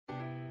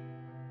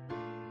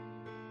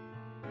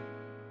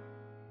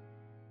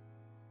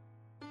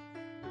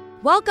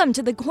Welcome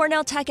to the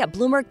Cornell Tech at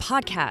Bloomberg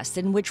podcast,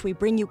 in which we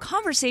bring you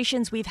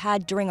conversations we've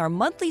had during our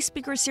monthly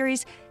speaker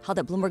series held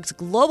at Bloomberg's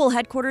global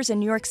headquarters in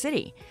New York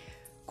City.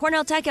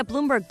 Cornell Tech at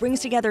Bloomberg brings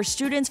together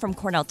students from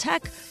Cornell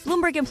Tech,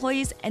 Bloomberg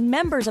employees, and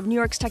members of New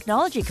York's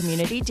technology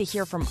community to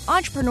hear from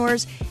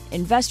entrepreneurs,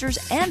 investors,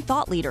 and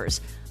thought leaders,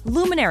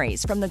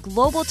 luminaries from the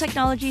global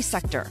technology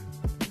sector.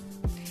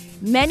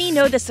 Many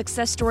know the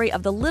success story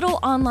of the little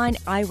online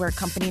eyewear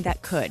company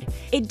that could.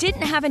 It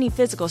didn't have any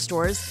physical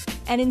stores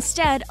and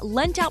instead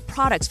lent out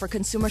products for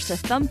consumers to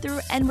thumb through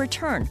and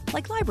return,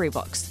 like library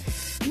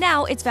books.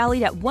 Now it's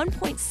valued at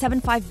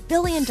 $1.75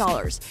 billion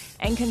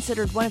and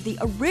considered one of the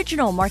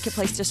original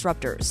marketplace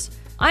disruptors.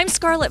 I'm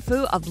Scarlett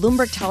Fu of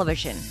Bloomberg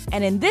Television,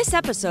 and in this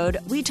episode,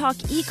 we talk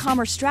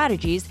e-commerce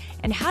strategies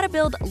and how to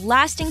build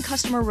lasting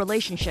customer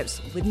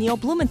relationships with Neil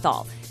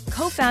Blumenthal,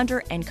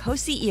 co-founder and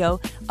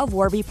co-CEO of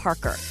Warby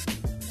Parker.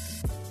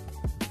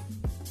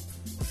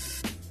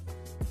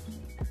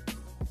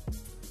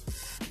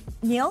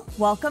 Neil,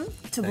 welcome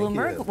to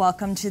Bloomberg. You.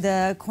 Welcome to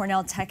the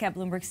Cornell Tech at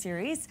Bloomberg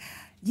series.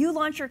 You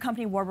launched your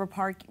company,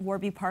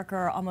 Warby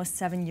Parker, almost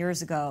 7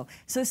 years ago.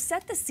 So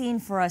set the scene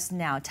for us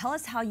now. Tell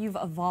us how you've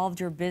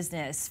evolved your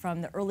business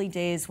from the early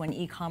days when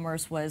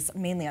e-commerce was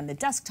mainly on the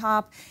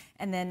desktop,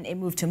 and then it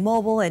moved to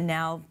mobile, and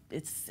now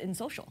it's in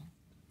social.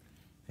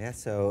 Yeah,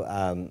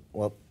 so,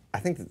 well, I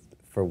think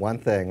for one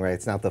thing, right,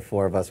 it's not the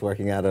four of us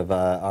working out of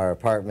our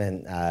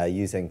apartment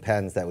using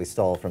pens that we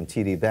stole from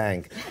TD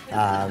Bank,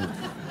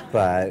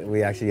 but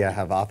we actually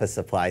have office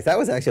supplies. That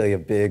was actually a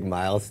big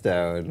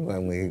milestone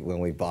when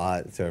we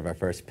bought sort of our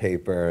first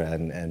paper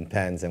and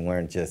pens and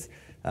weren't just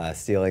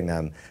stealing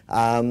them.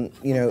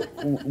 You know,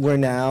 we're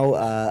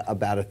now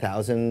about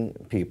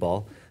 1,000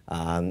 people,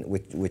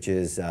 which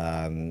is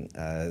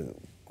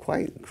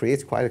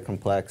creates quite a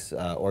complex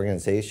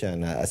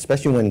organization,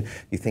 especially when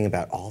you think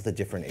about all the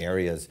different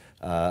areas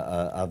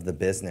of the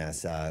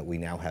business. We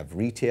now have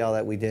retail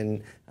that we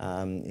didn't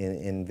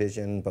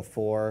envision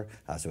before,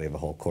 so we have a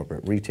whole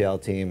corporate retail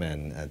team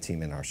and a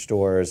team in our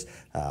stores.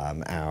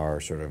 Our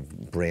sort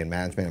of brand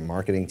management and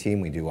marketing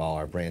team, we do all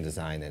our brand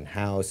design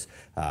in-house.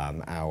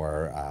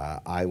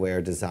 Our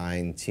eyewear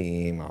design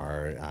team,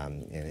 our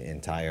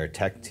entire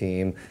tech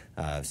team,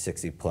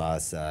 60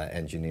 plus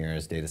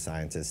engineers, data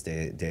scientists,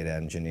 data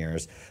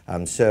engineers.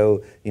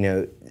 So, you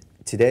know,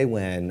 today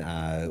when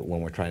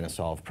we're trying to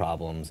solve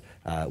problems,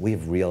 we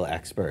have real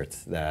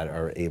experts that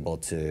are able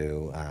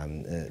to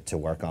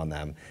work on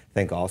them. I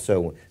think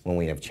also when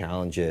we have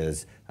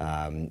challenges,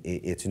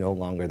 it's no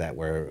longer that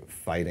we're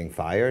fighting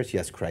fires.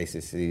 Yes,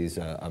 crises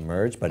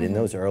emerge, but in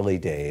those early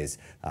days,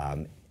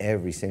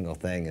 every single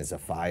thing is a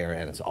fire,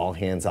 and it's all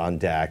hands on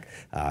deck,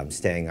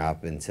 staying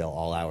up until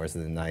all hours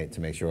of the night to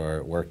make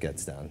sure work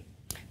gets done.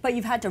 But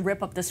you've had to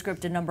rip up the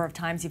script a number of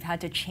times. You've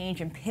had to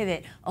change and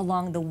pivot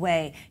along the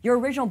way. Your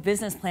original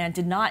business plan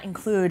did not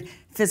include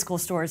physical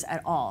stores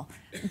at all.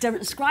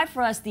 Describe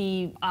for us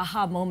the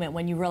aha moment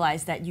when you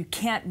realized that you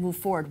can't move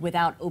forward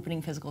without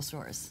opening physical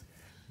stores.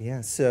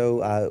 Yeah,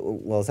 so,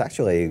 well, it's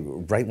actually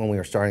right when we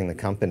were starting the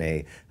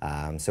company.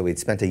 So we'd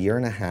spent 1.5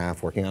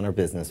 years working on our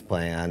business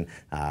plan,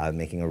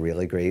 making a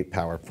really great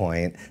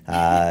PowerPoint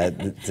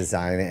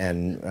design,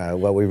 and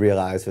what we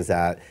realized was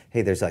that,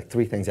 hey, there's like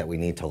 3 things that we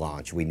need to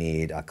launch. We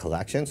need a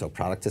collection, so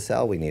product to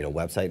sell, we need a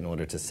website in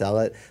order to sell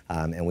it,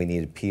 and we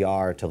needed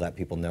PR to let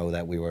people know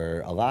that we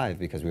were alive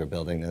because we were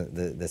building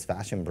this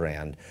fashion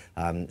brand.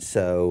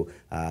 So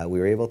we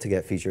were able to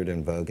get featured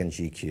in Vogue and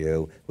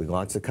GQ. We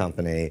launched the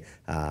company,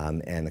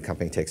 and the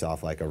company takes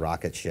off like a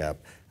rocket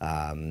ship.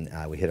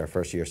 We hit our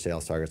first year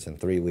sales targets in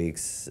 3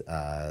 weeks,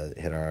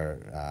 hit our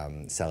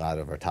sellout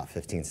of our top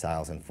 15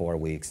 styles in 4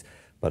 weeks.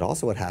 But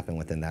also what happened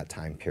within that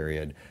time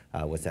period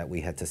was that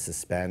we had to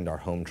suspend our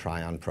home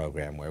try-on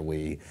program where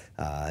we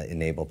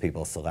enable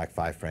people to select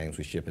 5 frames,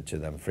 we ship it to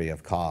them free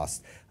of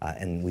cost.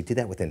 And we did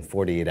that within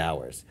 48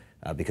 hours.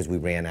 Because we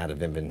ran out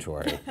of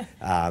inventory.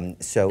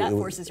 So that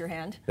forces your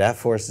hand. That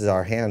forces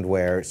our hand,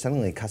 where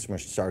suddenly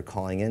customers started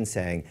calling in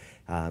saying,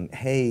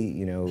 hey,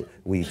 you know,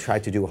 we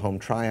tried to do a home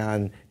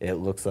try-on, it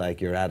looks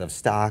like you're out of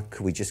stock,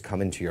 could we just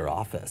come into your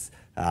office?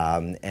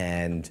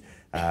 And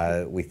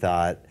we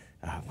thought,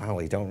 wow,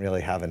 we don't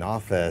really have an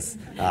office.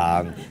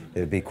 It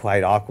would be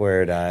quite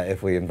awkward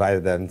if we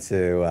invited them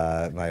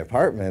to my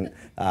apartment.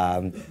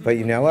 But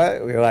you know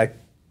what? We were like,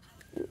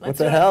 what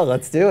the hell?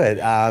 Let's do it.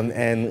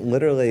 And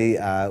literally,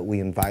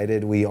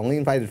 we only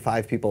invited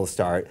 5 people to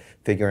start,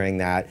 figuring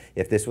that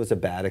if this was a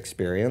bad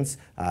experience,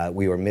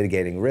 we were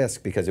mitigating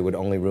risk because it would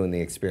only ruin the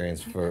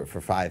experience for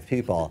 5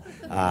 people.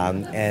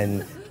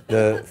 And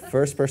the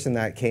first person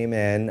that came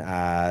in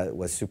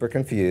was super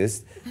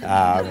confused.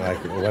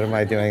 Like, what am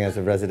I doing as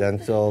a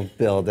residential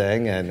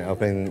building? And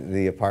opening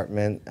the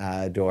apartment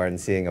door and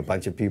seeing a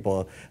bunch of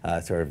people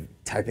sort of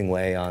typing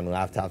away on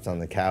laptops on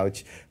the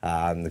couch,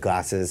 the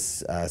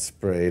glasses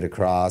sprayed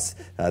across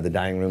the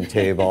dining room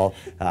table,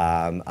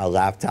 a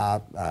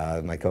laptop,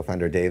 my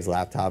co-founder Dave's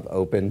laptop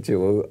open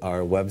to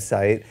our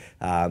website,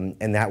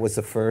 and that was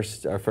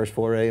our first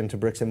foray into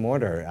bricks and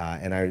mortar.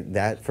 And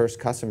that first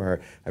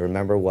customer, I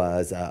remember,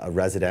 was a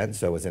resident,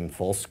 so it was in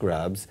full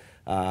scrubs,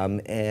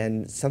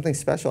 and something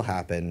special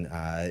happened.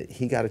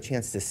 He got a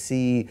chance to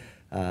see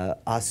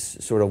us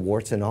sort of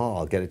warts and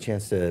all, get a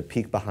chance to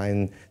peek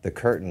behind the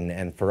curtain,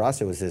 and for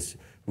us it was this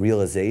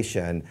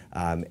realization,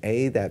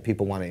 that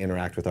people want to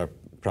interact with our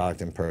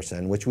product in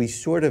person, which we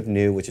sort of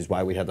knew, which is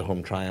why we had the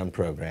home try-on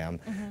program.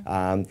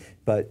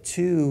 But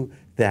two,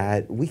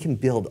 that we can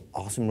build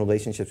awesome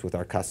relationships with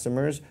our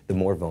customers the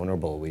more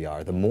vulnerable we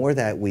are, the more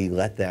that we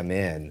let them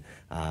in.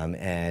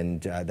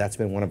 And that's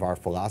been one of our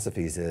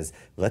philosophies is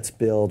let's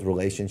build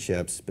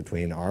relationships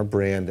between our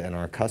brand and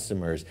our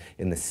customers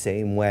in the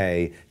same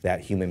way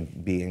that human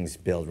beings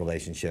build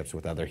relationships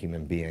with other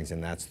human beings,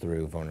 and that's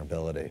through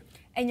vulnerability.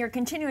 And you're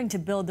continuing to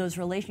build those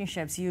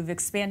relationships. You've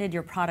expanded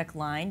your product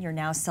line. You're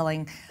now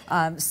selling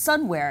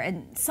sunwear.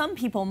 And some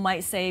people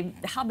might say,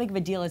 how big of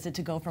a deal is it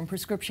to go from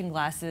prescription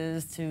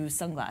glasses to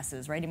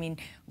sunglasses, right? I mean,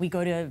 we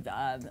go to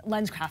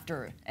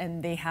LensCrafter,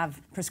 and they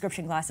have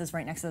prescription glasses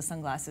right next to the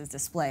sunglasses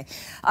display.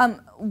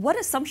 What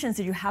assumptions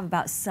did you have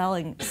about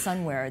selling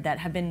sunwear that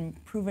have been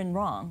proven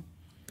wrong?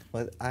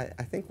 Well, I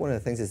think one of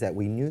the things is that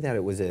we knew that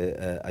it was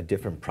a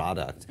different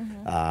product,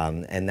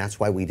 and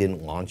that's why we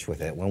didn't launch with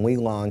it. When we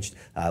launched,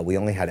 we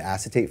only had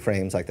acetate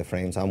frames like the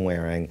frames I'm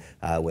wearing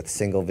with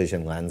single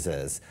vision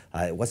lenses.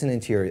 It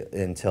wasn't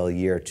until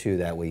year 2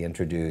 that we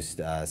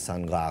introduced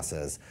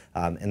sunglasses,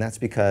 and that's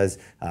because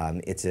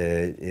it's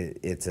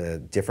a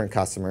different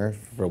customer.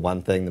 For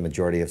one thing, the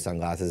majority of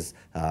sunglasses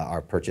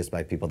are purchased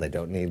by people that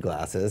don't need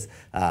glasses,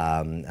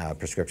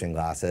 prescription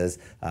glasses.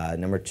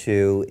 Number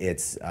 2,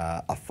 it's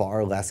a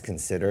far less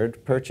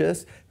considered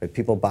purchase. But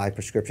people buy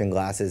prescription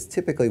glasses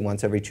typically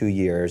once every 2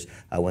 years.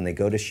 When they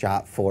go to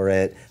shop for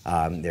it,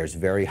 there's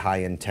very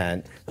high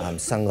intent.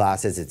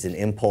 Sunglasses, it's an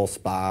impulse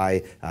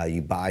buy.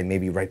 You buy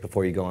maybe right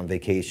before you go on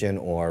vacation,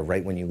 or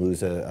right when you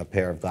lose a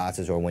pair of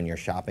glasses, or when you're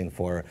shopping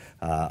for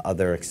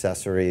other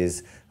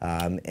accessories.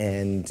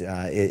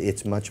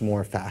 It's much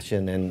more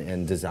fashion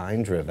and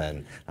design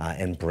driven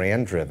and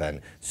brand driven.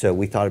 So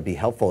we thought it'd be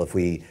helpful if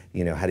we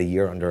had a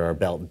year under our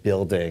belt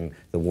building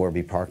the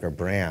Warby Parker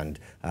brand.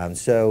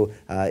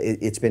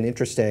 It's been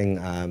interesting.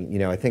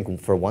 I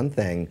think for one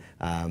thing,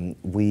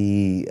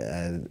 we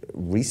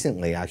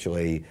recently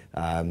actually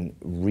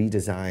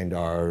redesigned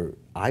our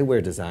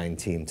eyewear design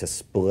team to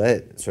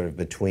split sort of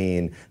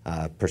between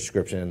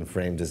prescription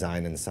frame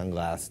design and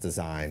sunglass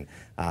design.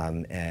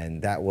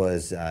 And that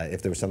was,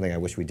 if there was something I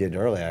wish we did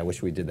earlier, I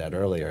wish we did that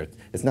earlier.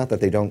 It's not that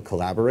they don't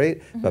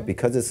collaborate, but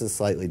because it's a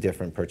slightly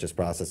different purchase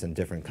process and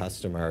different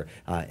customer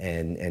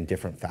and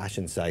different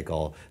fashion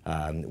cycle,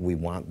 we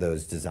want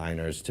those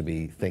designers to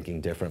be thinking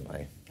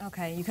differently.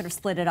 Okay, you could have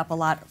split it up a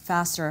lot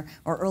faster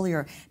or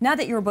earlier. Now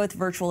that you're both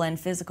virtual and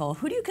physical,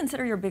 who do you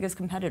consider your biggest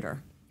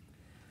competitor?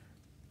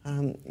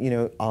 On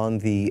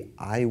the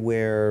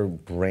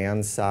eyewear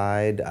brand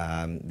side,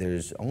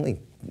 there's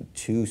only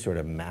 2 sort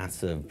of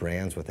massive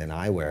brands within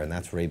eyewear, and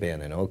that's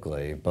Ray-Ban and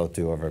Oakley. Both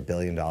do over $1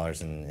 billion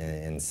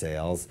in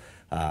sales.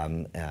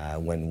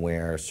 When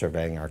we're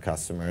surveying our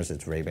customers,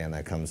 it's Ray-Ban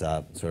that comes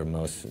up sort of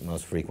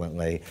most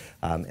frequently.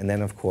 And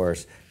then, of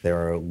course, there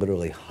are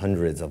literally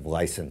hundreds of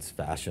licensed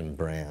fashion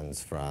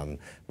brands, from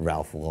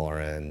Ralph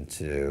Lauren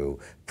to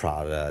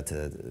Prada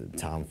to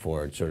Tom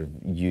Ford, sort of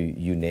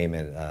you name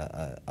it,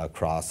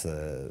 across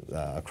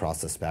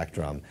the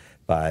spectrum.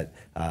 But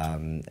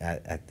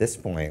at this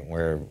point,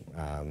 we're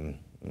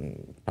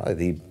probably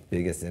the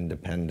biggest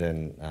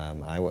independent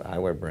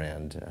eyewear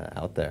brand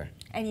out there.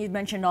 And you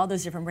mentioned all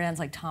those different brands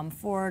like Tom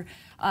Ford.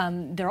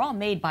 They're all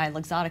made by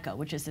Luxottica,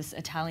 which is this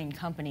Italian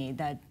company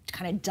that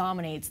kind of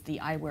dominates the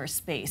eyewear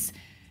space.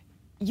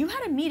 You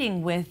had a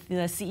meeting with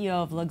the CEO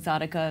of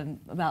Luxottica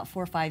about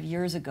 4 or 5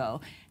 years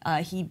ago.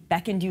 He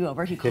beckoned you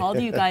over. He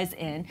called you guys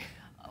in.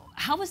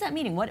 How was that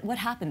meeting? What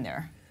happened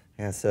there?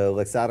 Yeah, so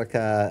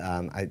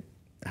Luxottica, I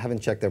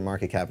haven't checked their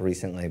market cap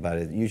recently, but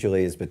it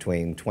usually is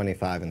between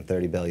 $25 and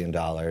 $30 billion.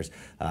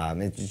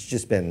 It's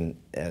just been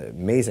an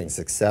amazing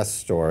success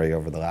story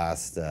over the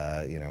last,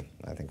 I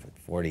think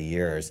 40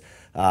 years.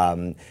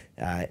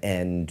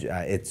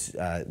 It's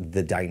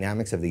the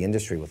dynamics of the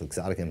industry with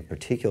Luxottica in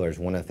particular is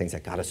one of the things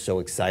that got us so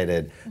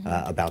excited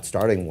about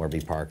starting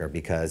Warby Parker,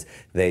 because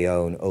they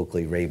own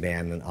Oakley,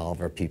 Ray-Ban, and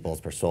Oliver Peoples,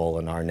 Persol,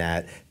 and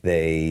Arnett.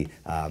 They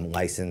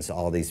license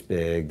all these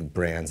big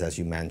brands, as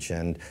you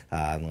mentioned,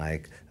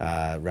 like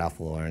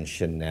Ralph Lauren,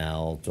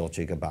 Chanel,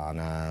 Dolce &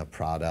 Gabbana,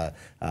 Prada.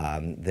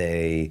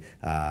 They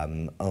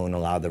own a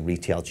lot of the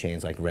retail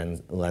chains like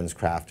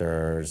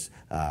LensCrafters,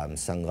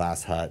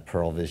 Sunglass Hut,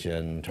 Pearl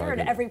Vision, Target.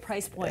 They're at every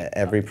price point.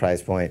 Every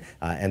price point,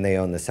 and they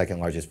own the second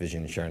largest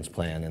vision insurance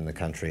plan in the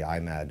country,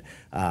 IMED.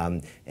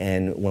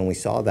 And when we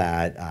saw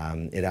that,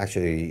 it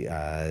actually,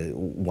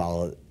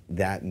 while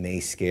that may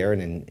scare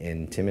and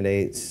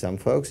intimidate some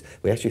folks,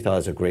 we actually thought it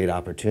was a great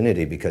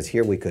opportunity because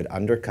here we could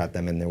undercut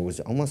them and there was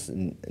almost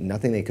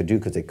nothing they could do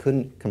because they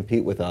couldn't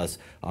compete with us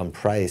on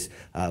price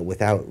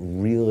without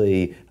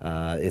really,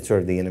 it's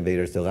sort of the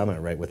innovator's dilemma,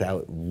 right?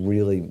 Without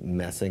really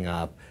messing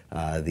up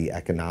the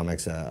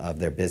economics of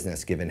their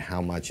business given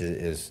how much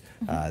is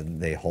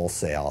they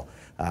wholesale.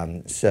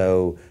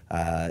 So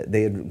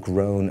they had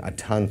grown a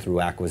ton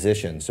through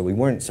acquisition. So we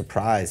weren't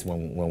surprised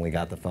when we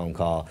got the phone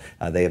call.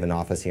 They have an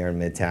office here in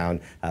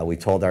Midtown. We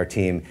told our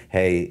team,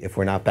 hey, if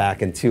we're not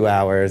back in 2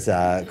 hours,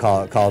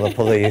 call the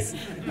police.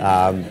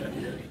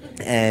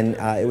 And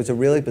it was a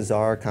really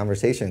bizarre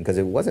conversation because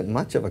it wasn't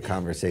much of a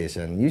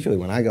conversation. Usually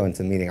when I go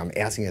into a meeting, I'm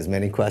asking as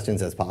many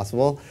questions as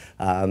possible.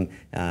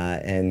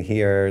 And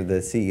here the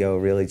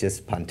CEO really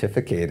just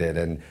pontificated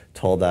and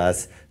told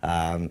us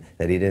that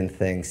he didn't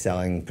think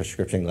selling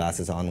prescription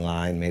glasses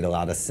online made a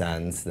lot of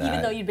sense. That,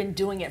 even though you'd been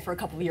doing it for a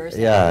couple of years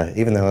now. Yeah,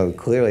 even though it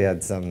clearly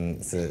had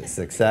some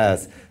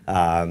success.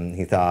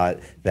 He thought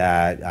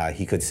that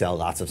he could sell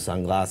lots of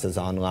sunglasses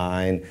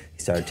online.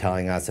 He started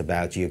telling us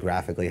about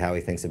geographically how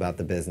he thinks about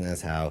the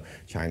business, how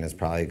China's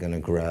probably going to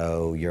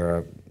grow,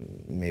 Europe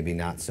maybe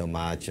not so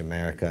much,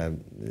 America,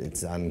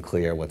 it's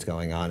unclear what's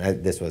going on.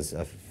 This was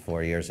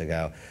 4 years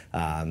ago.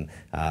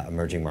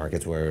 Emerging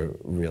markets were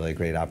really a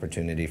great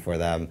opportunity for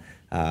them.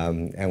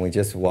 And we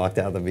just walked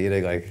out of the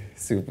meeting like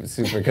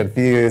super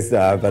confused,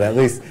 but at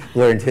least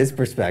learned his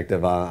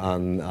perspective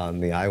on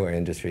the eyewear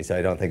industry. So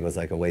I don't think it was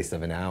like a waste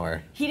of an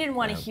hour. He didn't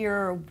want to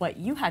hear what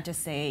you had to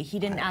say. He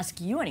didn't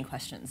ask you any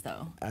questions,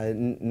 though.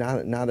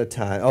 Not a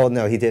ton. Oh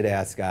no, he did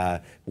ask,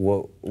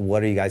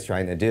 what are you guys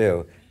trying to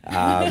do?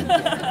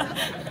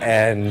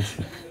 And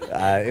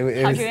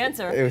how'd you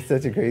answer? It was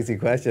such a crazy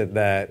question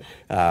that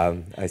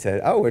I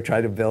said, "Oh, we're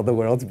trying to build the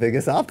world's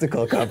biggest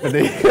optical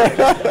company."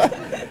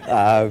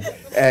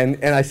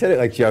 And I said it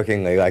like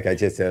jokingly, like I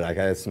just said, like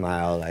I had a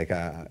smile, like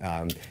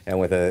and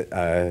with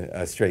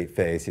a straight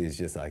face, he's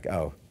just like,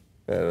 "Oh."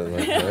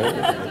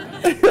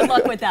 Good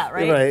luck with that,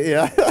 right? Right.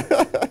 Yeah.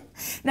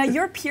 Now,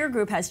 your peer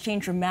group has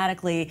changed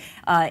dramatically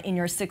in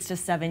your 6 to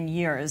 7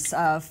 years.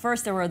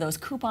 First, there were those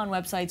coupon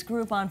websites,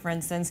 Groupon, for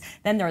instance.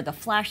 Then there are the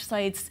flash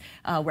sites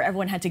where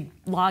everyone had to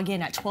log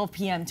in at 12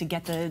 p.m. to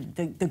get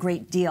the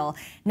great deal.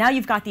 Now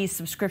you've got these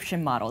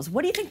subscription models.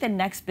 What do you think the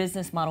next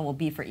business model will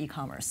be for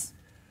e-commerce?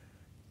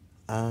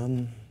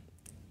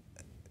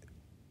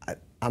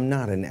 I'm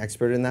not an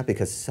expert in that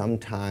because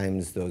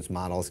sometimes those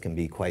models can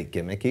be quite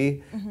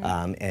gimmicky,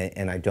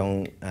 and I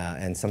don't,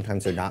 and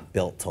sometimes they're not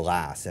built to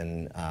last.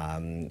 And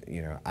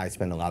you know, I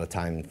spend a lot of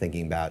time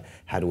thinking about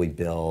how do we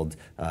build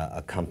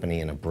a company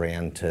and a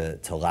brand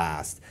to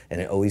last, and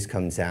it always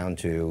comes down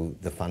to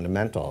the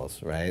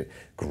fundamentals, right?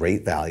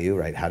 Great value,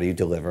 right? How do you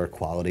deliver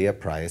quality at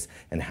price,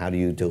 and how do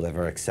you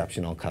deliver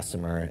exceptional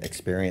customer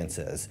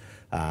experiences?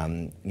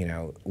 You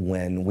know,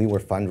 when we were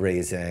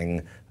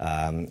fundraising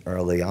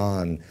early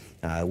on,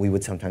 we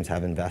would sometimes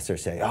have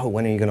investors say, "Oh,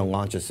 when are you going to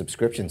launch a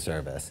subscription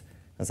service?"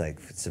 I was like,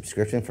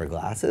 "Subscription for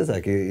glasses?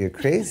 Like you're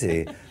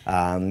crazy."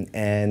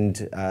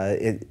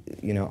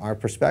 You know, our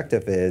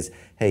perspective is,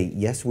 hey,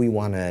 yes, we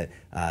want to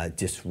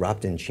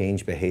disrupt and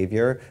change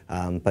behavior,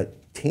 but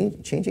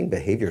changing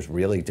behavior is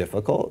really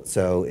difficult,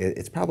 so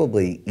it's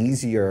probably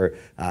easier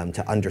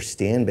to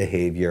understand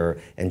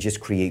behavior and just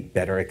create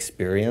better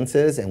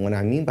experiences. And what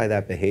I mean by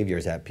that behavior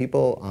is that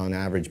people on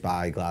average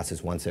buy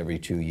glasses once every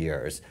 2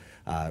 years.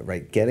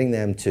 Right, getting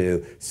them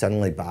to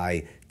suddenly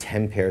buy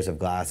 10 pairs of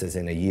glasses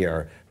in a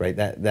year, right?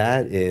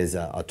 That is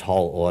a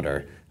tall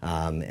order,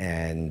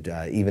 and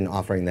even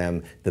offering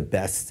them the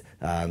best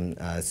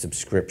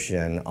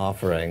subscription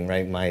offering,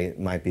 right,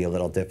 might be a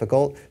little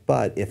difficult.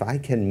 But if I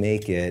can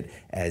make it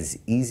as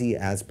easy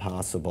as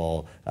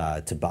possible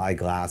to buy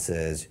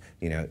glasses,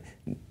 you know,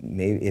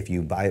 maybe if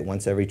you buy it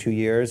once every 2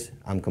 years,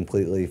 I'm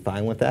completely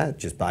fine with that.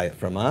 Just buy it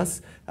from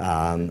us.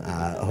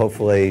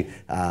 Hopefully,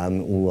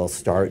 we'll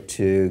start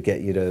to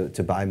get you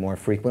to buy more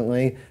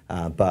frequently.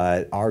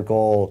 But our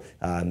goal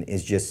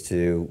is just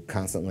to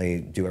constantly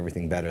do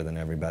everything better than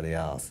everybody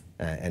else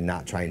and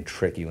not try and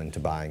trick you into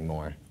buying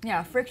more.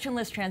 Yeah,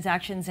 frictionless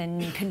transactions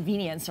and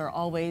convenience are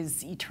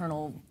always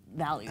eternal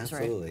values,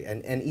 Absolutely.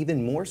 right? And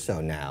even more so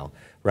now,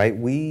 right?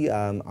 We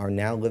are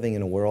now living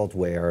in a world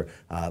where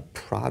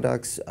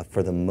products,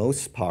 for the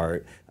most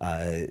part,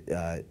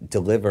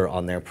 deliver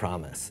on their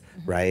promise,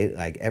 right?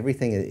 Like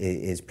everything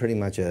is pretty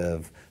much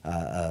of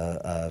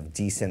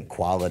decent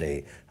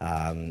quality.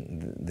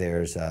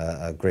 There's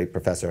a great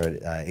professor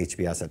at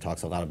HBS that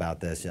talks a lot about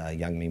this,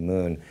 Youngmi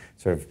Moon.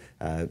 Sort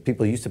of,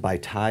 people used to buy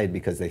Tide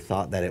because they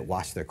thought that it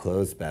washed their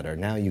clothes better.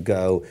 Now you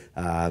go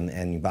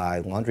and you buy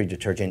laundry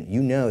detergent,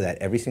 you know that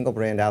every single single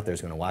brand out there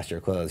is going to wash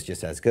your clothes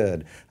just as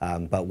good,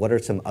 but what are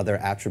some other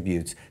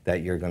attributes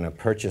that you're going to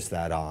purchase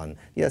that on?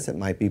 Yes, it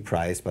might be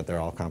price, but they're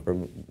all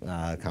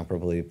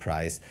comparably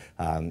priced.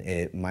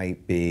 It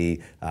might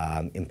be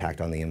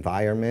impact on the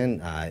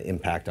environment,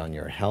 impact on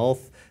your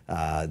health,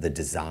 the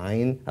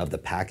design of the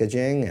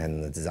packaging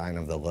and the design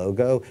of the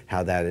logo,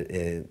 how that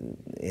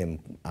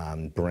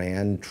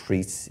brand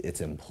treats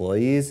its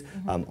employees,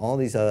 all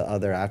these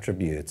other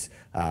attributes.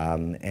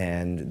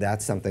 And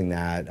that's something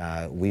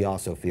that we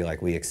also feel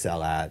like we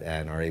excel at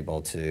and are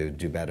able to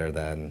do better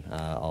than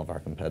all of our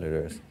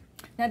competitors.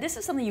 Now, this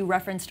is something you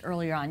referenced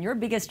earlier on. Your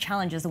biggest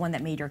challenge is the one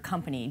that made your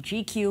company.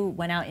 GQ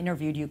went out,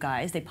 interviewed you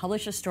guys. They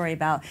published a story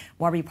about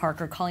Warby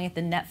Parker, calling it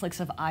the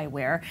Netflix of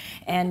eyewear.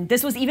 And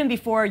this was even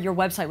before your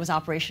website was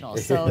operational.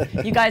 So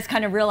you guys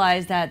kind of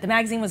realized that the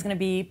magazine was going to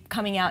be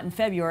coming out in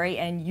February,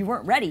 and you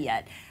weren't ready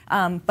yet.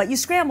 But you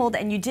scrambled,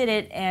 and you did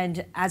it,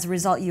 and as a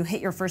result, you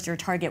hit your first-year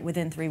target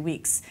within 3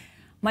 weeks.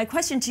 My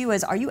question to you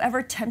is, are you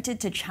ever tempted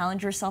to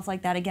challenge yourself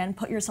like that again?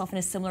 Put yourself in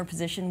a similar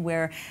position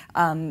where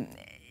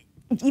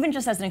even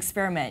just as an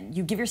experiment,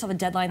 you give yourself a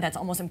deadline that's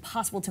almost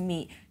impossible to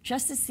meet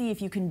just to see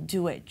if you can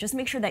do it. Just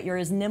make sure that you're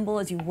as nimble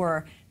as you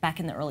were back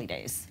in the early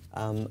days.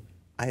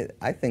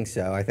 I think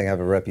so. I think I have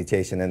a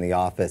reputation in the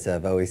office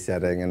of always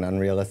setting an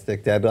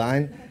unrealistic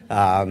deadline.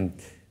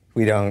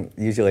 We don't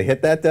usually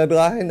hit that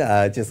deadline,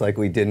 just like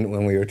we didn't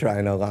when we were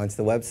trying to launch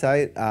the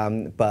website.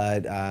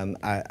 But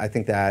I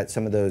think that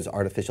some of those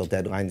artificial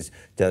deadlines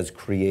does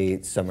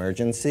create some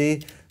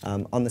urgency.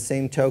 On the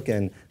same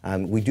token,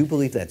 we do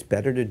believe that it's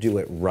better to do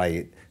it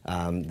right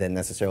than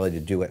necessarily to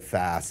do it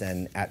fast.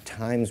 And at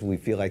times we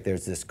feel like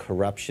there's this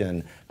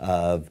corruption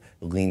of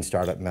lean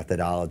startup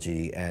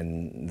methodology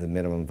and the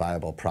minimum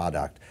viable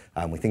product.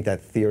 We think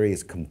that theory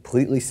is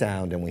completely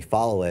sound and we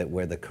follow it.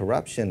 Where the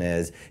corruption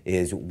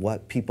is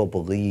what people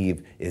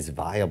believe is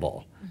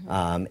viable.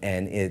 And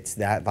it's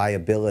that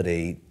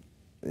viability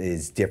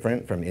is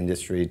different from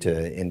industry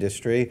to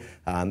industry,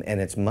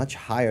 and it's much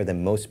higher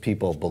than most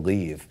people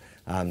believe.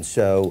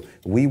 So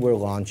we were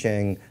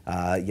launching,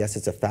 yes,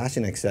 it's a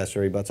fashion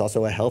accessory, but it's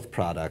also a health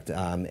product,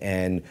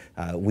 and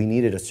we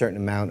needed a certain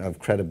amount of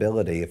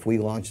credibility. If we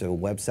launched a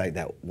website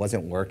that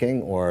wasn't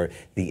working or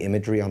the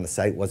imagery on the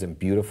site wasn't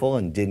beautiful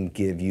and didn't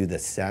give you the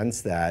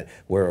sense that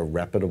we're a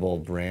reputable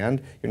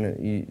brand,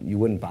 you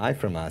wouldn't buy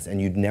from us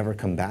and you'd never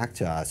come back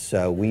to us.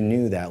 So we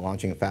knew that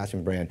launching a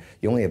fashion brand,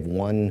 you only have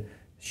one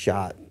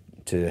shot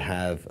to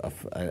have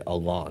a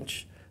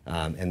launch.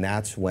 And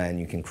that's when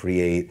you can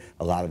create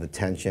a lot of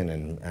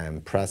attention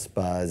and press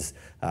buzz.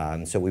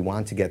 So we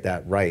want to get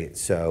that right.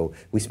 So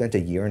we spent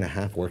 1.5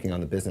 years working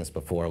on the business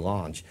before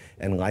launch.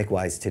 And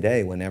likewise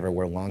today, whenever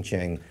we're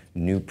launching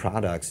new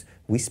products,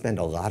 we spend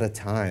a lot of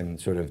time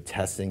sort of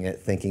testing it,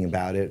 thinking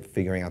about it,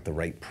 figuring out the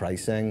right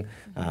pricing.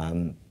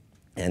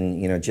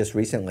 And just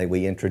recently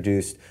we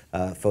introduced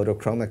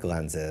photochromic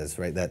lenses,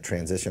 right? That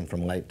transition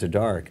from light to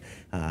dark,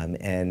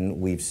 and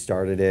we've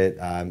started it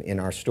in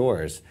our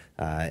stores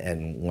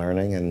and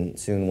learning, and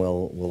soon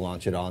we'll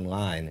launch it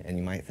online. And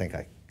you might think,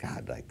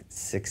 God, like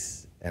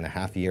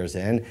 6.5 years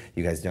in,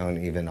 you guys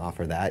don't even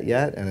offer that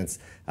yet. And it's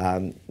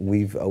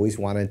we've always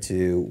wanted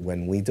to,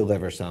 when we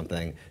deliver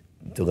something,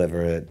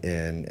 deliver it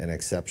in an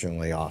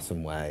exceptionally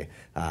awesome way,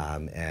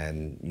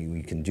 and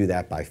you can do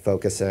that by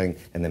focusing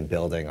and then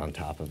building on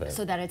top of it.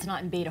 So that it's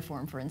not in beta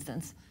form, for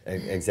instance.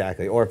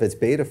 Exactly, or if it's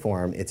beta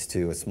form, it's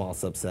to a small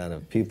subset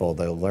of people,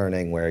 though,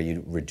 learning where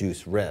you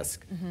reduce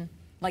risk.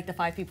 Like the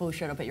 5 people who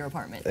showed up at your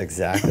apartment.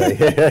 Exactly.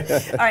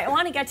 All right, I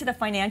want to get to the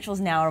financials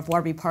now of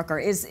Warby Parker.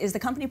 Is the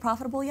company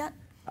profitable yet?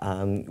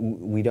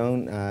 We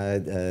don't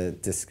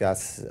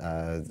discuss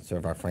sort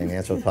of our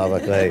financials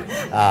publicly,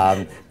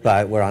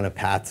 but we're on a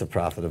path to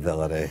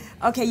profitability.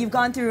 Okay, you've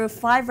gone through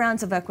 5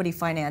 rounds of equity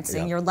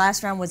financing. Yep. Your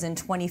last round was in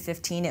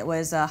 2015. It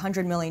was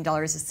 $100 million,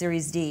 a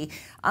Series D.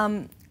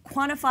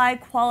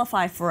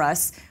 Qualify for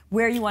us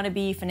where you want to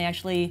be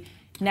financially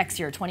next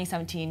year,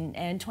 2017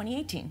 and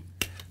 2018.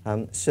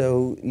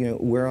 So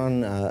we're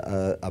on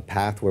a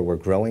path where we're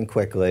growing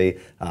quickly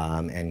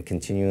and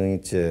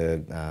continuing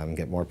to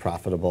get more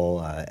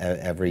profitable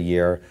every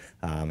year.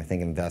 I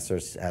think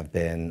investors have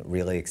been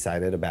really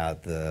excited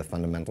about the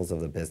fundamentals of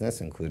the business,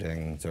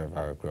 including sort of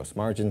our gross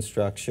margin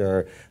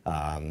structure,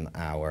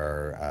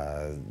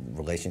 our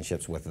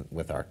relationships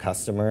with our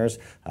customers,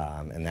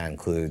 and that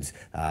includes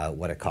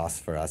what it costs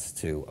for us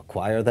to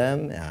acquire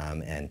them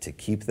and to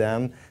keep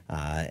them.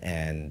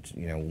 And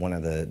one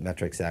of the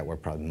metrics that we're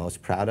probably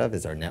most proud of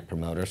is our Net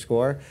Promoter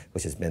Score,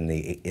 which has been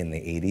in the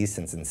 80s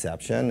since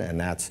inception, and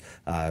that's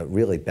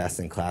really best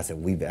in class that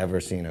we've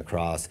ever seen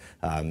across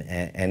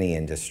any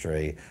industry.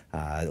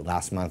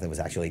 Last month it was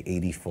actually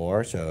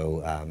 84,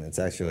 so it's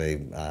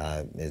actually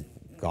it's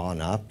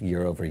gone up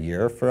year over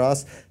year for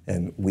us,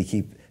 and we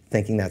keep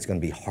thinking that's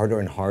going to be harder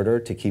and harder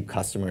to keep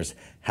customers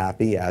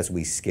happy as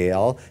we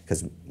scale,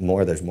 because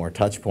there's more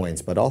touch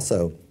points, but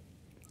also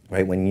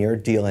Right, when you're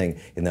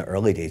dealing in the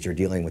early days, you're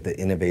dealing with the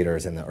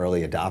innovators and the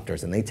early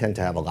adopters, and they tend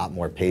to have a lot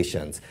more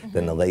patience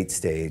than the late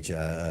stage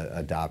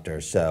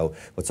adopters. So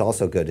what's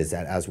also good is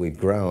that as we've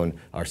grown,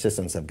 our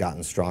systems have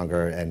gotten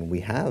stronger, and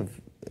we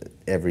have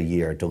every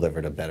year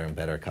delivered a better and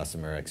better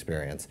customer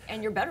experience.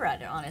 And you're better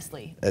at it,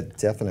 honestly.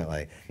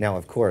 Definitely. Now,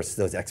 of course,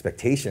 those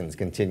expectations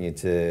continue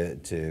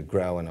to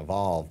grow and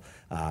evolve.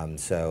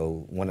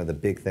 So one of the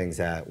big things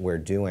that we're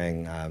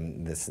doing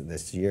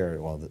this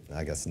year, well,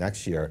 I guess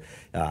next year,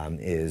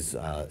 is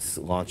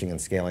launching and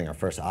scaling our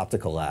first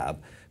optical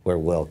lab, where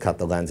we'll cut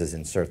the lenses,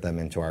 insert them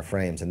into our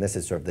frames. And this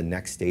is sort of the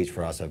next stage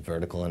for us of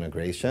vertical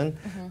integration.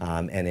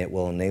 And it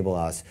will enable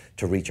us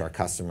to reach our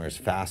customers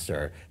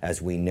faster,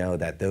 as we know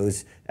that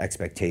those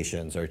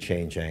expectations are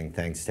changing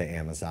thanks to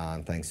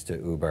Amazon, thanks to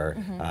Uber.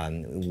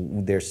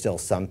 There's still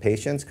some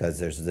patience, because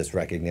there's this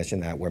recognition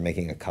that we're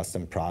making a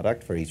custom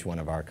product for each one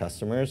of our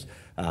customers.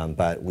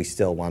 But we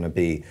still want to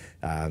be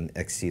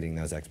exceeding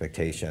those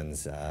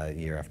expectations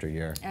year after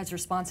year. As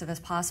responsive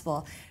as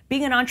possible.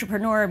 Being an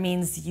entrepreneur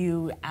means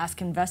you ask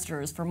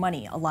investors for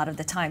money a lot of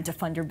the time to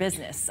fund your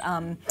business.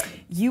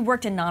 You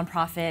worked in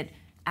nonprofit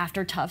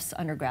after Tufts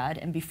undergrad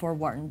and before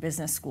Wharton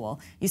Business School.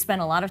 You spent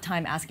a lot of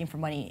time asking for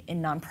money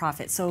in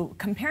nonprofit. So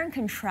compare and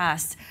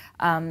contrast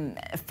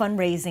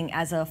fundraising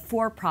as a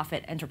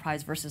for-profit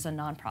enterprise versus a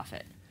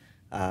nonprofit.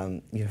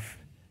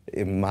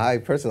 In my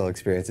personal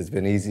experience, it's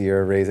been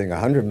easier raising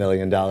 $100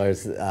 million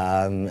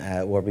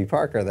at Warby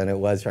Parker than it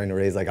was trying to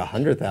raise like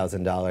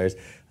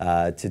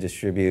 $100,000 to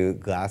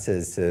distribute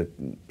glasses to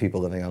people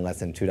living on less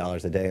than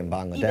 $2 a day in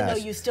Bangladesh. Even though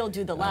you still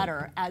do the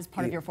latter as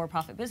part of your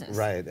for-profit business.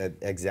 Right,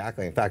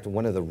 exactly. In fact,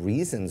 one of the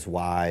reasons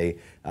why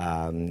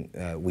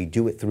we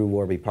do it through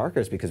Warby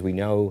Parker is because we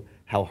know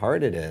how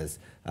hard it is.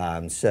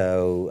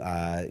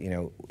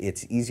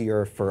 It's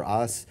easier for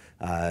us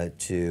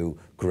to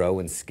grow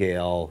and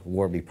scale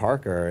Warby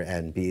Parker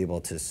and be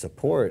able to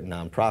support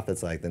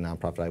nonprofits like the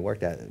nonprofit I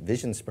worked at,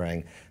 Vision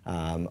Spring,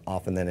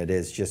 often than it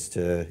is just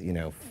to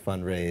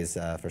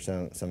fundraise for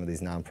some of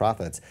these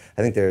nonprofits.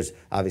 I think there's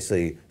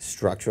obviously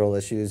structural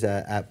issues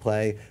at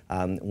play.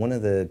 One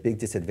of the big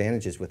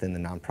disadvantages within the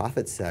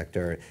nonprofit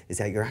sector is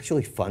that you're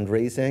actually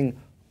fundraising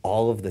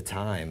all of the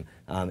time.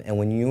 And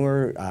when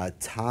your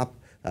top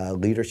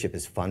leadership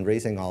is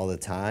fundraising all the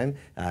time,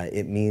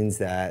 it means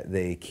that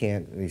they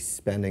can't be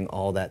spending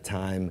all that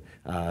time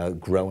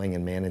growing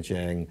and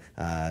managing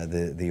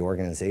the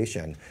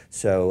organization.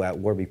 So at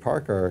Warby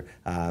Parker,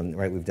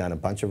 we've done a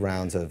bunch of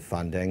rounds of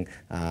funding,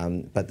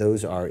 but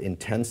those are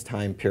intense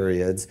time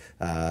periods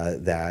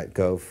that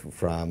go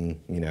from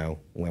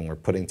when we're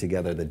putting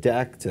together the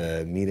deck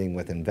to meeting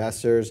with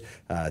investors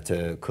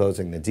to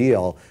closing the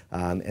deal,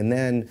 and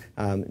then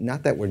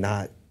not that we're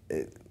not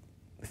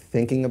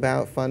thinking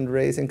about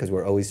fundraising, because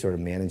we're always sort of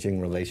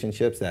managing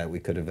relationships that we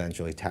could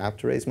eventually tap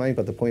to raise money,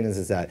 but the point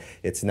is that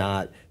it's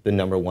not the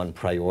 #1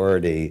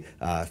 priority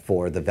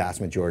for the vast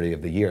majority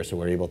of the year, so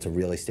we're able to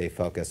really stay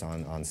focused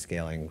on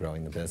scaling and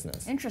growing the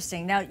business.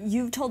 Interesting. Now,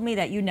 you've told me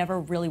that you never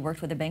really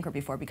worked with a banker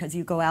before because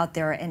you go out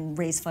there and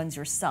raise funds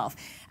yourself.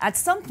 At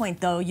some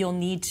point, though, you'll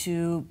need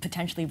to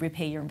potentially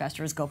repay your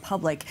investors, go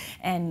public,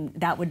 and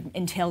that would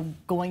entail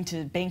going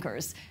to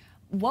bankers.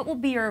 What will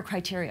be your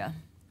criteria?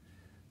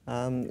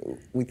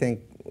 We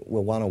think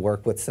we'll want to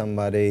work with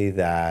somebody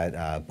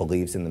that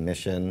believes in the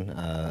mission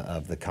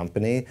of the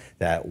company,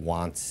 that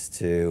wants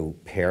to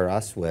pair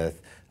us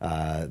with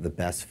the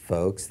best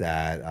folks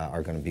that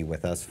are going to be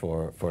with us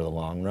for the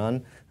long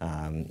run.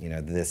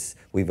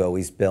 We've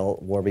always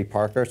built Warby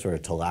Parker sort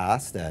of to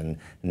last, and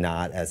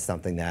not as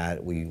something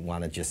that we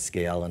want to just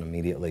scale and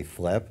immediately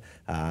flip.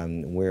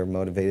 We're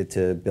motivated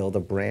to build a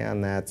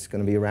brand that's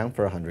going to be around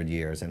for 100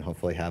 years and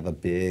hopefully have a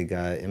big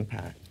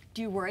impact.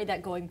 Do you worry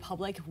that going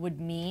public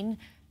would mean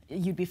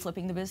you'd be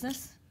flipping the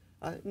business?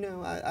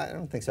 No, I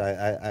don't think so.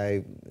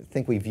 I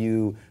think we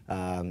view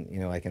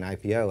like an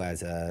IPO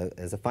as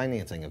a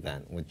financing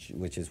event,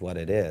 which is what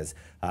it is.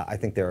 I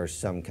think there are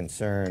some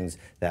concerns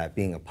that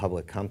being a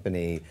public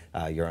company,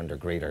 you're under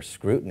greater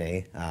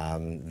scrutiny,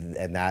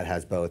 and that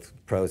has both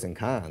pros and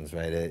cons,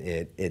 right?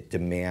 It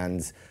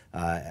demands,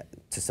 to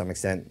some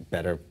extent,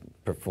 better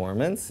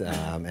performance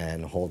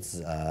and holds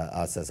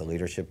us as a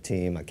leadership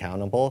team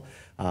accountable.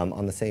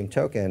 On the same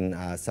token,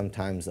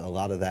 sometimes a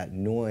lot of that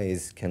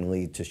noise can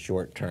lead to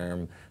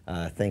short-term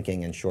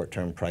thinking and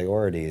short-term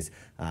priorities.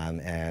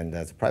 And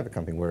as a private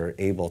company, we're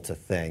able to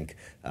think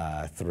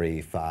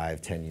 3,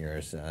 5, 10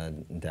 years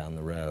down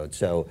the road.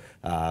 So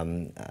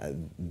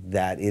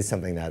that is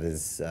something that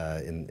is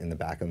in the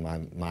back of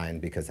my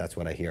mind, because that's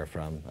what I hear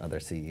from other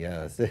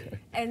CEOs.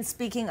 And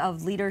speaking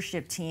of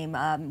leadership team,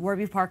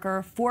 Warby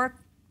Parker, 4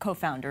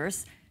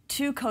 co-founders,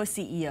 2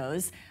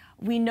 co-CEOs.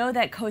 We know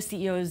that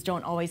co-CEOs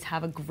don't always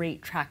have a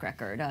great track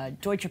record.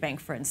 Deutsche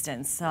Bank, for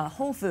instance,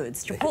 Whole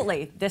Foods,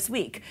 Chipotle this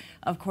week,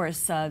 of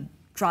course,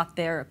 dropped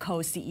their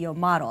co-CEO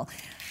model.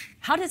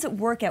 How does it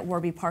work at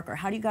Warby Parker?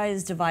 How do you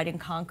guys divide and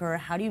conquer?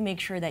 How do you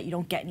make sure that you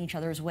don't get in each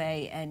other's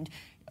way and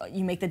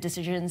you make the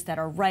decisions that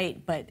are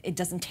right, but it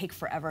doesn't take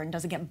forever and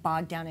doesn't get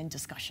bogged down in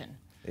discussion?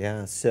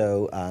 Yeah,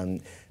 so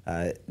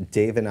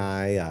Dave and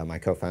I, my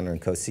co-founder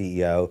and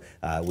co-CEO,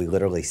 we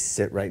literally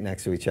sit right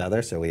next to each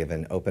other. So we have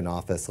an open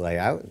office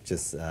layout,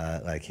 just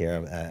like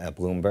here at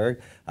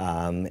Bloomberg.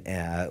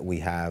 We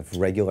have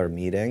regular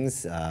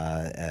meetings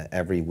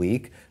every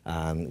week,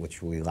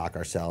 which we lock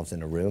ourselves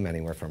in a room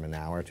anywhere from an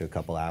hour to a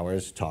couple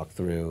hours, talk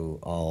through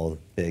all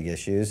big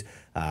issues.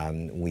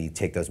 We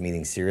take those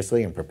meetings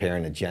seriously and prepare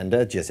an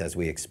agenda, just as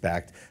we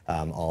expect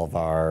all of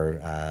our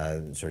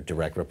sort of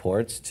direct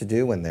reports to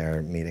do when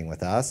they're meeting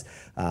with us.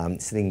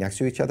 Sitting next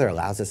to each other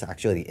allows us to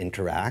actually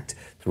interact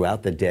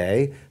throughout the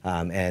day,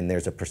 and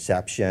there's a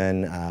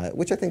perception,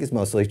 which I think is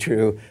mostly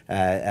true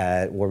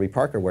at Warby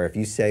Parker, where if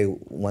you say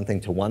one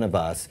thing to one of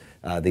us,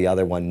 the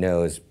other one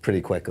knows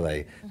pretty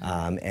quickly.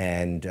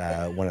 And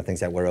one of the things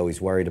that we're always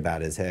worried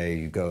about is, hey,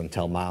 you go and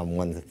tell mom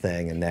one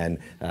thing, and then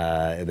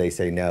they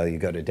say no, you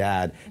go to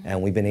dad.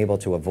 And we've been able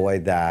to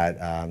avoid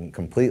that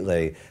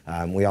completely.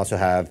 We also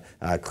have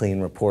clean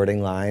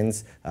reporting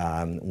lines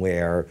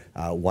where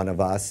one of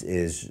us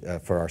is,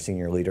 for our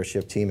senior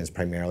leadership team, is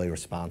primarily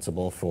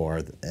responsible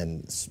for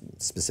a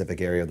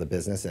specific area of the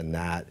business, and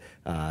that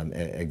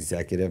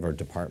executive or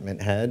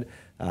department head.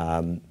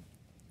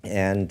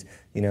 And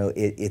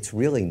it's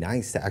really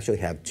nice to actually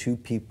have two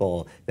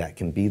people that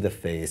can be the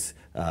face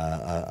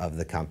of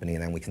the company,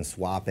 and then we can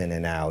swap in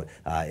and out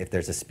if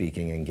there's a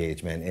speaking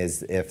engagement,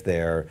 if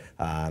there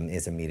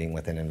is a meeting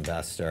with an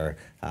investor,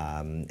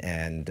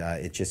 and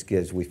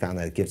we found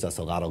that it gives us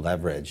a lot of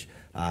leverage.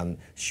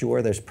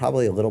 Sure, there's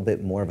probably a little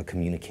bit more of a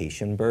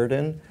communication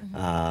burden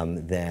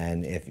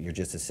than if you're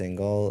just a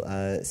single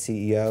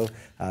CEO,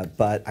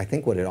 but I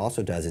think what it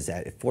also does is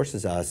that it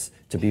forces us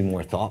to be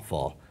more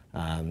thoughtful.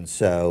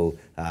 So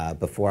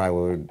before I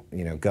would,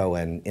 go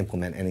and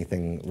implement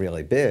anything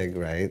really big,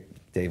 right?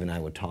 Dave and I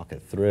would talk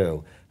it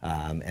through,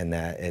 and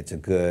that it's a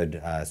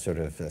good sort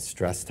of a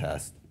stress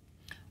test.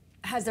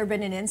 Has there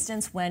been an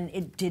instance when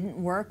it didn't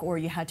work, or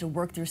you had to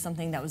work through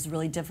something that was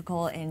really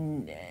difficult,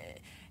 and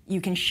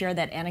you can share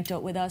that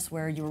anecdote with us,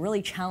 where you were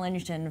really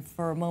challenged, and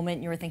for a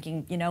moment you were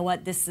thinking, you know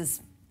what, this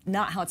is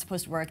not how it's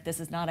supposed to work, this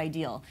is not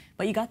ideal,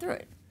 but you got through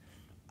it?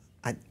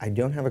 I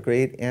don't have a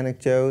great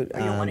anecdote. Or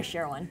you don't want to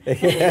share one?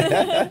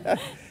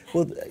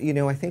 Well,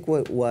 I think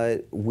what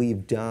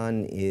we've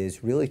done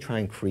is really try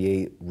and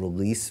create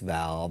release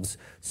valves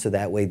so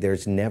that way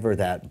there's never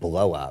that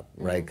blow up,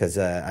 right? Because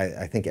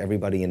I think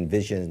everybody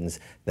envisions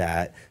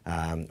that,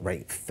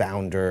 right,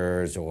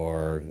 founders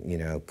or,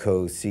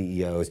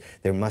 co-CEOs,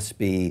 there must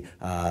be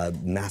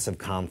massive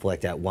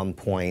conflict at one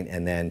point,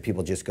 and then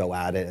people just go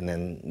at it, and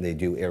then they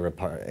do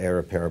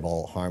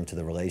irreparable harm to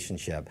the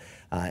relationship.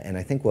 And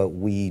I think what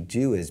we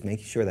do is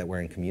make sure that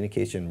we're in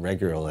communication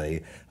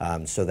regularly,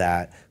 so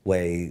that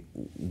way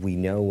we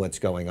know what's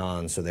going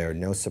on, so there are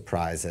no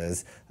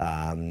surprises.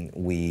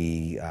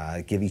 We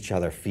give each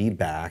other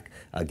feedback,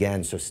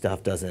 again, so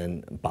stuff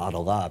doesn't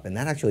bottle up. And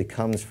that actually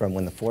comes from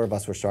when the four of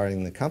us were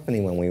starting the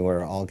company, when we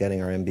were all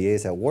getting our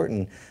MBAs at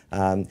Wharton.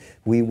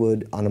 We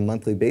would, on a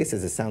monthly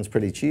basis, it sounds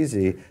pretty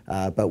cheesy,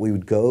 but we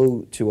would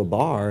go to a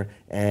bar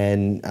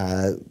and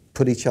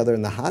put each other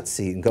in the hot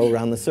seat and go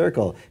around the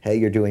circle. Hey,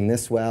 you're doing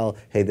this well.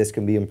 Hey, this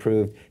can be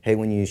improved. Hey,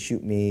 when you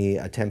shoot me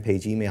a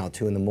 10-page email at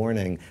 2 in the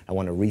morning, I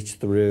want to reach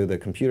through the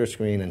computer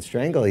screen and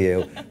strangle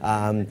you.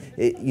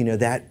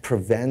 That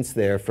prevents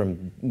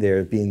from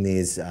there being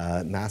these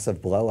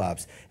massive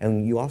blow-ups.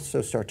 And you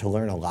also start to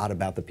learn a lot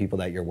about the people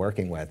that you're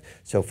working with.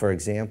 So for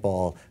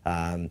example,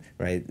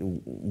 right,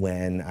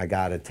 when I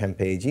got a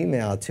 10-page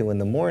email at 2 in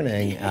the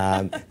morning,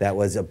 that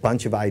was a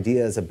bunch of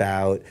ideas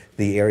about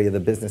the area of the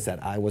business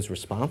that I was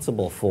responsible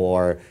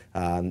for,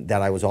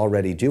 that I was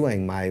already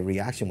doing, my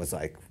reaction was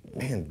like,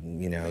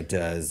 man,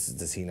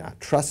 does he not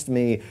trust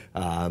me?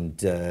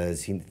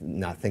 Does he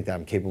not think that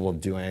I'm capable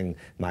of doing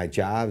my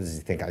job? Does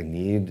he think I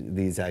need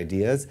these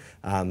ideas?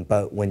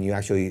 But when you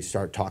actually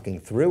start talking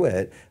through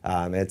it,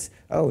 it's,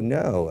 oh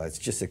no, it's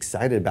just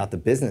excited about the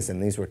business,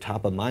 and these were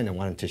top of mind. I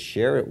wanted to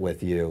share it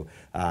with you.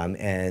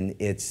 And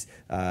it's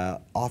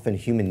often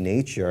human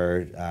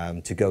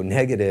nature to go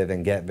negative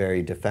and get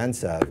very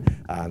defensive.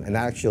 And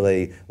that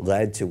actually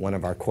led to one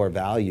of our core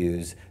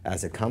values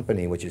as a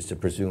company, which is to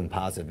presume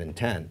positive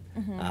intent.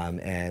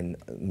 And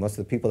most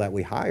of the people that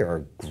we hire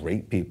are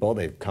great people.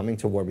 They're coming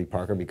to Warby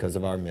Parker because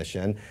of our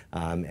mission,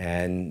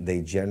 and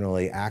they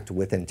generally act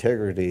with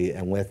integrity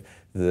and with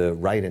the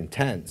right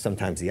intent.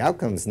 Sometimes the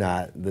outcome's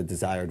not the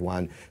desired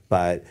one,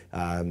 but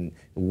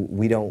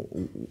we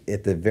don't,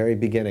 at the very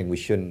beginning, we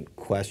shouldn't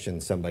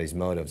question somebody's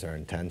motives or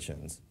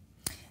intentions.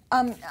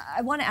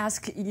 I want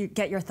to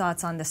get your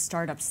thoughts on the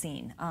startup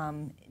scene,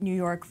 New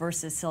York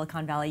versus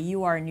Silicon Valley.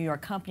 You are a New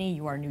York company,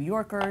 you are a New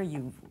Yorker,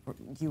 you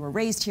were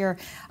raised here.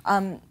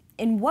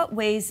 In what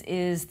ways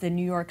is the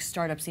New York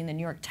startup scene, the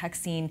New York tech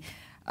scene,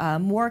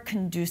 more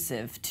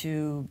conducive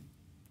to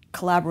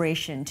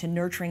collaboration, to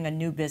nurturing a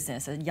new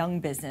business, a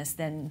young business,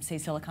 than, say,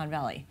 Silicon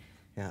Valley?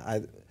 Yeah,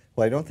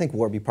 Well, I don't think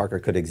Warby Parker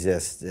could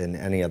exist in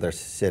any other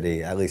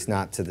city, at least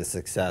not to the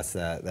success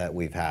that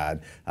we've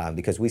had,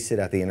 because we sit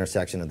at the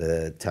intersection of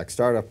the tech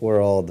startup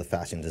world, the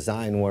fashion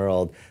design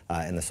world,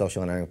 and the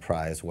social and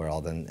enterprise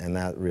world, and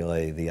that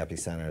really, the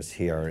epicenter is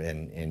here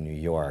in New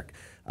York.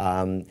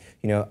 You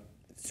know,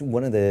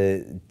 one of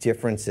the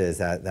differences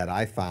that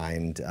I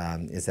find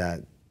is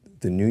that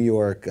the New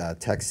York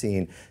tech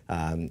scene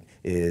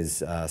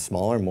is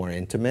smaller, more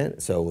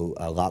intimate, so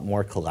a lot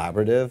more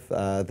collaborative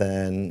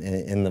than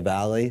in the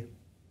Valley.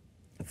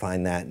 I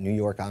find that New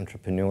York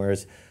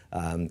entrepreneurs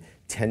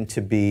tend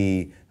to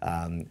be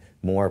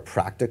more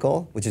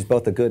practical, which is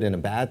both a good and a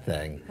bad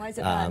thing. Why is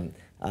it bad?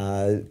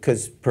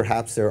 Because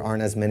perhaps there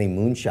aren't as many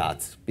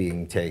moonshots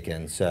being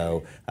taken.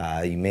 So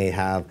you may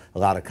have a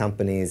lot of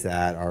companies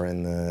that are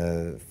in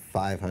the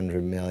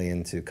 500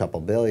 million to a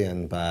couple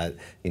billion, but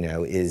you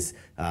know, is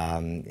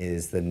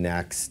the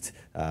next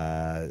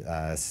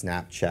Snapchat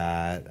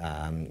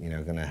you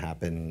know, going to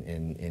happen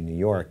in New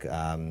York?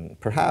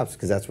 Perhaps,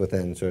 because that's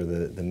within sort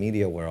of the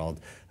media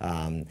world.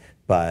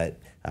 But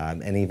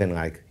and even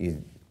like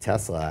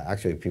Tesla,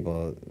 actually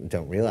people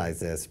don't realize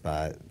this,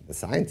 but the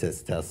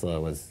scientist Tesla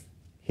was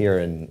here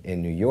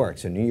in New York.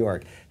 So New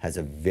York has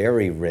a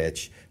very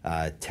rich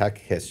tech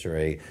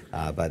history,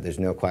 but there's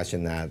no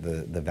question that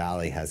the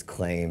Valley has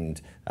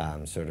claimed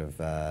sort of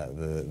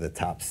the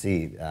top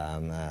seat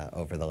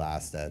over the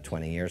last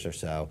 20 years or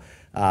so.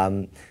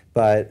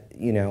 But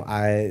you know,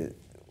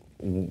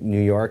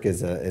 New York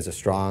is a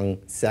strong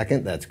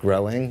second that's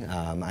growing.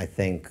 I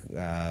think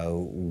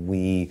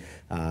we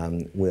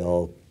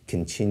will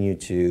continue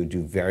to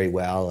do very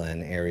well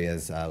in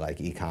areas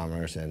like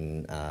e-commerce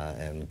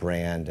and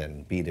brand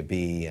and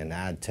B2B and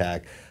ad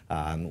tech.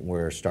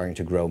 We're starting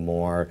to grow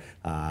more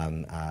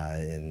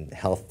in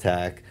health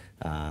tech,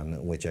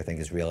 which I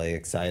think is really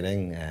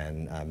exciting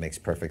and makes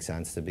perfect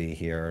sense to be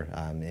here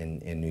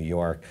in New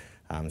York.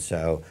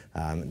 So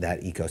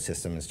that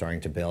ecosystem is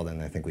starting to build,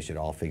 and I think we should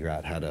all figure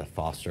out how to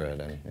foster it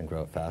and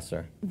grow it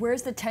faster.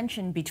 Where's the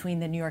tension between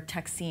the New York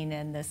tech scene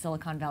and the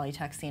Silicon Valley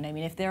tech scene? I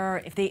mean, if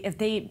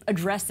they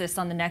address this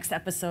on the next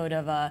episode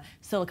of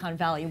Silicon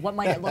Valley, what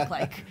might it look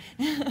like?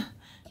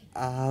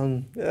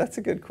 That's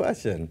a good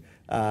question.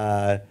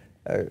 I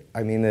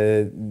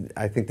mean,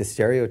 I think the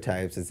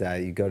stereotypes is that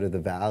you go to the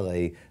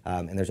Valley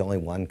and there's only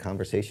one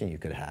conversation you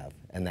could have,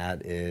 and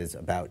that is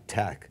about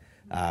tech.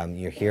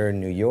 You're here in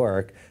New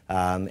York,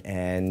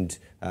 and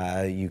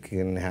you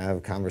can have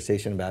a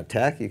conversation about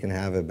tech, you can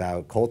have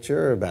about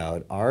culture,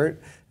 about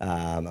art,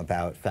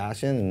 about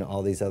fashion, and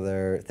all these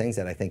other things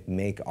that I think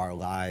make our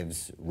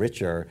lives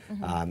richer,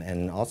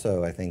 and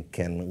also I think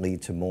can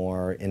lead to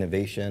more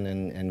innovation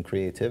and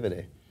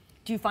creativity.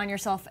 Do you find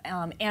yourself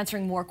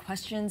answering more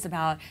questions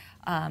about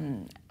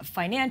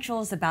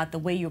financials, about the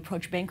way you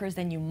approach bankers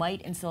than you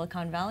might in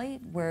Silicon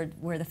Valley,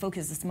 where the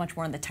focus is much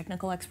more on the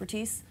technical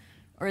expertise?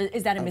 Or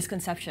is that a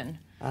misconception?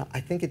 I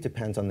think it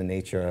depends on the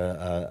nature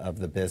of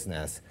the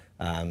business.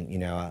 You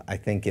know, I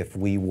think if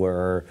we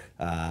were,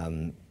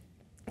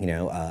 you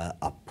know,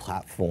 a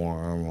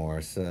platform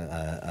or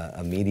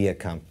a media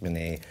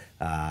company,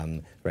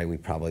 right, we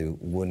probably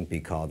wouldn't be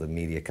called a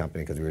media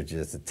company because we were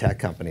just a tech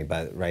company,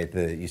 but right,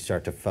 you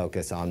start to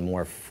focus on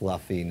more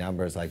fluffy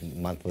numbers like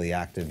monthly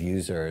active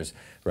users,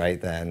 right,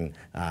 than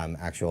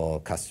actual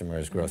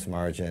customers, gross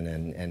margin,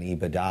 and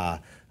EBITDA.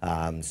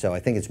 So I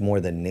think it's more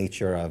the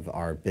nature of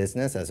our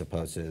business as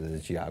opposed to the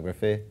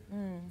geography.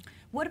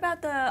 What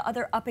about the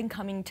other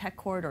up-and-coming tech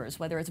corridors,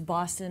 whether it's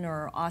Boston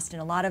or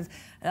Austin? A lot of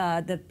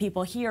the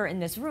people here in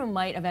this room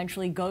might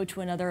eventually go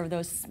to another of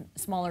those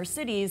smaller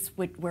cities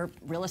where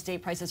real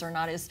estate prices are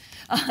not as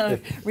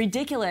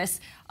ridiculous.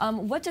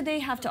 What do they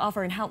have to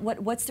offer, and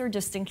what's their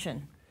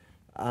distinction?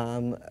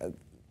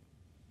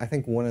 I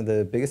think one of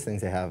the biggest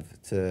things they have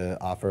to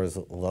offer is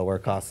lower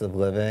cost of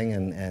living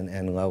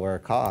and lower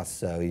costs.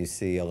 So you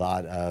see a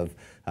lot of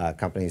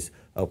companies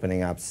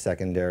opening up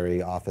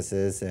secondary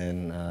offices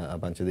in a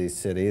bunch of these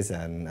cities,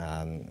 and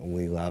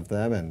we love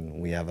them. And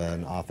we have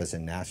an office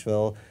in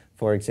Nashville,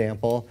 for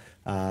example.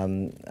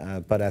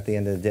 But at the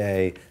end of the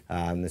day,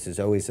 this is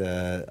always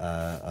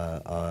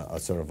a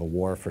sort of a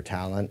war for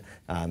talent.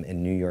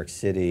 In New York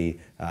City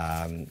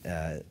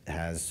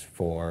has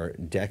for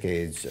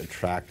decades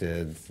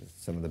attracted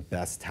some of the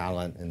best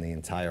talent in the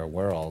entire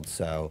world.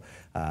 So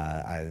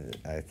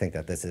I think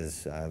that this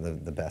is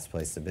the best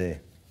place to be.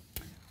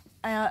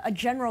 A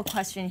general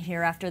question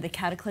here after the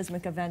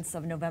cataclysmic events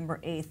of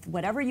November 8th.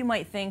 Whatever you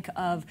might think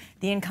of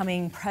the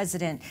incoming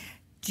president,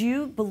 do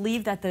you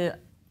believe that the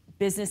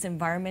business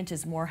environment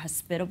is more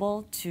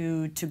hospitable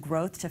to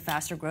growth, to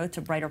faster growth,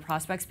 to brighter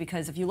prospects?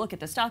 Because if you look at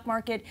the stock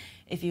market,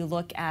 if you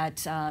look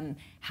at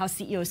how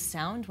CEOs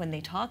sound when they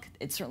talk,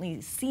 it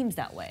certainly seems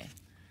that way.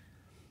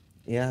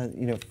 Yeah,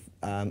 you know,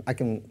 I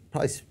can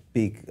probably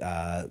speak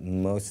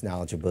most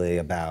knowledgeably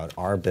about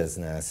our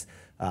business.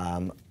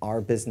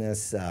 Our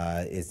business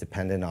is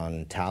dependent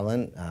on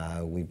talent.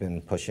 We've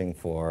been pushing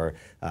for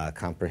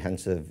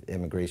comprehensive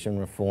immigration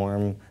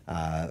reform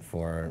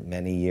for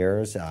many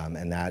years,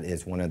 and that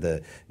is one of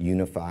the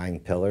unifying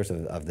pillars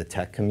of the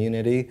tech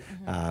community.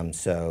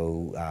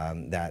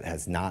 That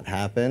has not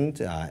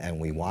happened, and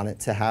we want it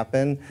to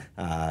happen.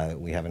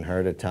 We haven't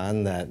heard a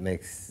ton that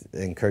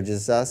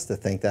encourages us to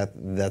think that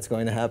that's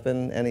going to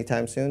happen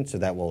anytime soon, so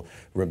that will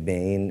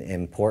remain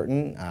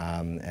important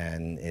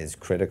and is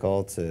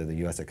critical to the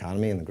U.S.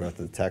 economy and the growth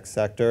of the tech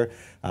sector.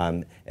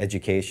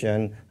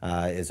 Education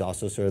is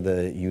also sort of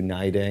the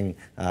uniting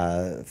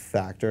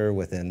factor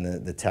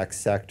within the tech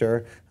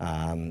sector.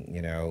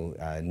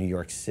 New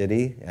York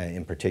City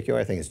in particular,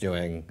 I think, is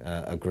doing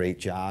a great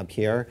job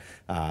here,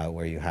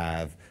 where you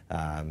have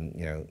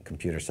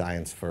computer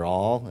science for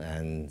all,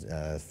 and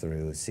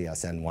through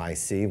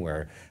CSNYC,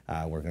 where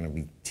we're going to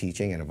be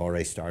teaching and have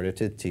already started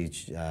to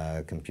teach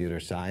computer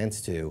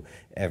science to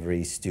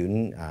every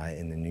student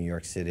in the New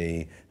York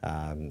City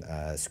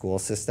school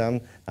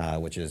system,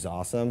 which is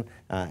awesome.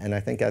 And I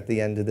think at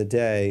the end of the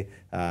day,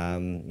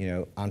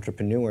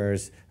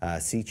 entrepreneurs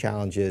see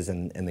challenges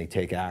and they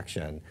take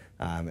action.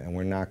 And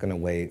we're not going to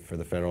wait for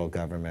the federal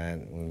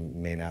government, we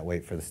may not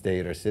wait for the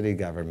state or city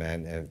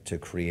government to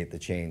create the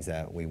change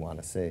that we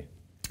want to see.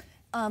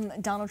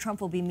 Donald Trump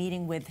will be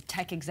meeting with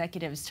tech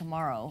executives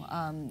tomorrow.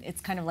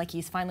 It's kind of like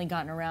he's finally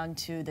gotten around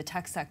to the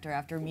tech sector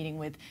after meeting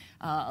with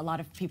a lot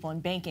of people in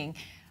banking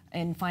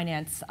and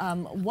finance.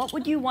 What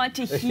would you want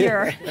to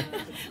hear?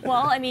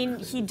 Well, I mean,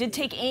 he did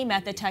take aim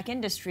at the tech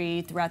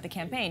industry throughout the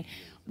campaign.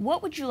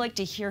 What would you like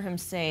to hear him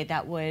say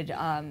that would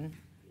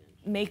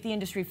make the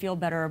industry feel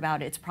better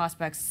about its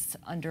prospects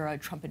under a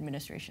Trump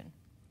administration?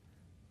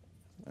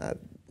 I'd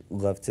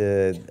love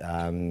to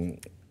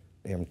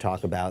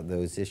talk about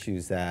those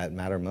issues that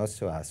matter most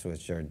to us,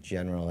 which are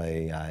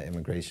generally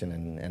immigration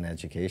and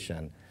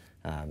education,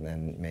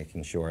 and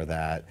making sure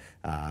that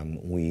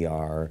we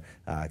are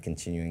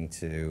continuing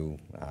to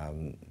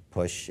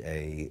push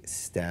a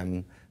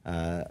STEM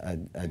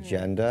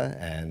agenda,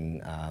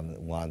 and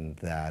one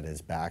that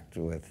is backed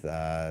with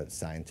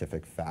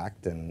scientific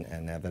fact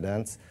and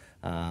evidence.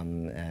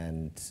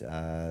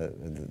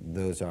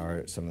 Those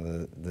are some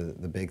of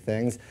the big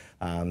things.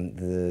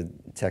 The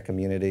tech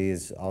community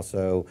is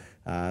also,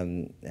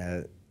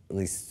 at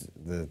least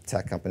the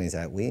tech companies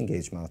that we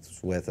engage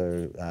most with,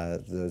 are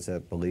those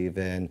that believe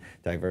in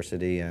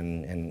diversity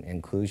and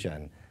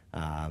inclusion.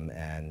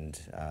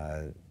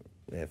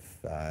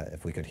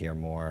 If we could hear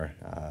more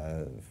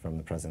from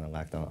the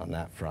president-elect on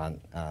that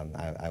front,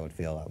 I would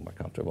feel a lot more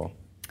comfortable.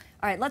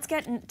 All right, let's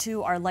get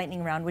into our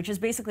lightning round, which is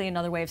basically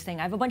another way of saying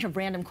I have a bunch of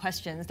random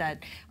questions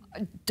that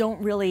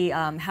don't really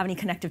have any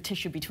connective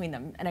tissue between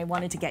them, and I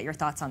wanted to get your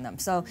thoughts on them.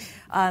 So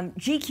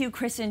GQ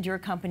christened your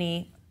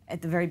company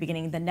at the very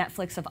beginning the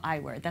Netflix of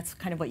eyewear. That's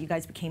kind of what you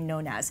guys became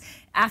known as.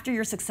 After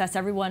your success,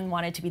 everyone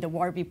wanted to be the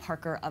Warby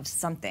Parker of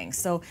something.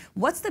 So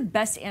what's the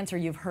best answer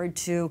you've heard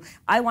to,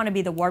 I want to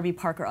be the Warby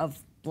Parker of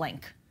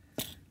blank?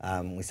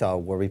 We saw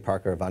Warby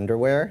Parker of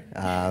underwear,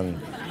 and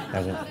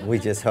we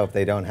just hope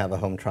they don't have a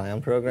home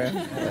try-on program.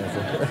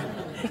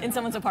 In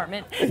someone's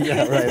apartment.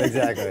 Yeah, right,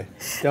 exactly.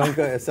 Don't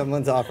go, if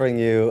someone's offering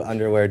you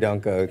underwear, don't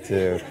go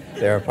to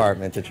their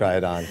apartment to try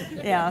it on.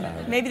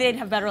 Yeah, maybe they'd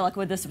have better luck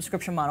with the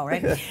subscription model,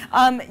 right?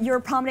 Your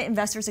prominent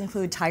investors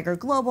include Tiger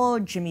Global,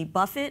 Jimmy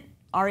Buffett,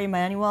 Ari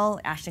Emanuel,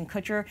 Ashton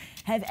Kutcher.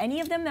 Have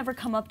any of them ever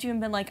come up to you and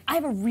been like, I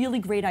have a really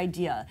great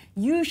idea.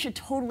 You should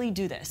totally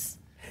do this?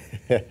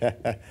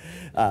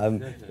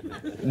 None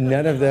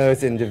of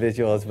those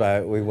individuals,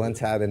 but we once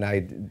had an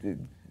idea.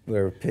 We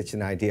were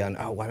pitching an idea on,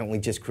 why don't we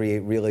just create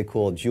really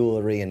cool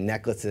jewelry and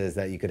necklaces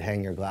that you could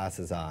hang your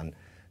glasses on?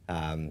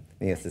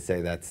 Needless to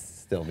say, that's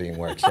still being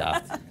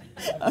workshopped.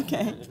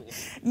 Okay.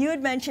 You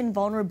had mentioned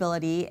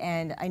vulnerability,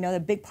 and I know that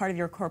a big part of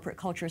your corporate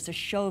culture is to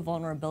show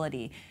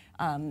vulnerability.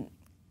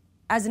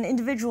 As an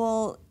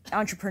individual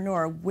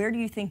entrepreneur, where do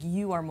you think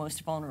you are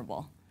most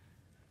vulnerable?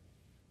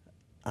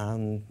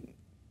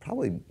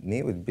 Probably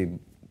me would be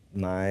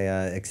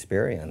my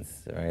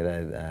experience,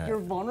 right? You're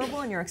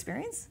vulnerable in your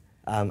experience?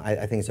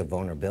 I think it's a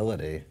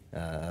vulnerability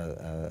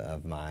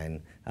of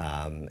mine,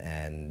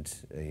 and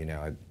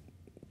I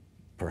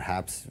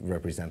perhaps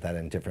represent that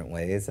in different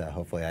ways.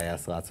 Hopefully, I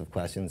ask lots of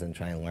questions and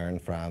try and learn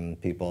from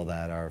people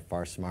that are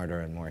far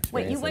smarter and more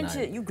experienced.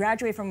 Wait, you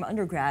graduated from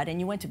undergrad and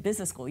you went to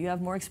business school. You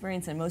have more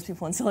experience than most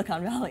people in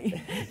Silicon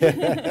Valley.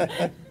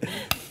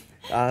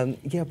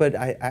 Yeah, but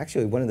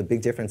actually, one of the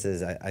big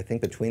differences I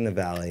think between the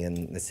Valley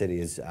and the city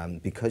is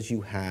because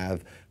you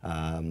have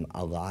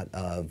a lot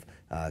of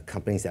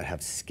companies that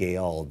have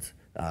scaled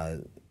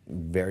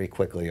very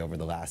quickly over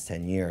the last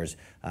 10 years,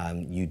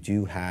 you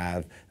do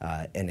have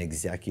an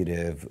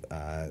executive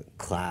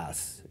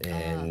class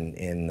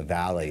in the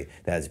Valley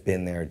that has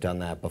been there, done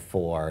that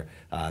before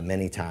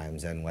many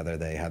times, and whether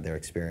they had their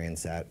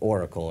experience at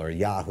Oracle or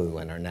Yahoo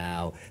and are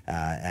now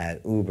at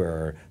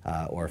Uber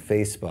or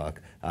Facebook,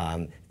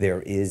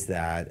 there is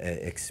that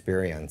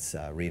experience.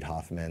 Reid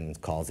Hoffman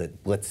calls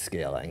it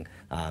blitzscaling,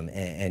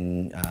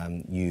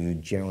 and you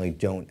generally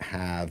don't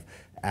have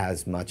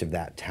as much of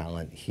that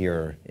talent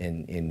here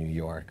in New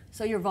York.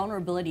 So your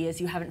vulnerability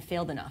is you haven't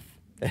failed enough.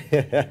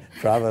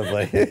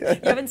 Probably. You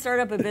haven't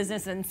started up a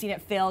business and seen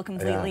it fail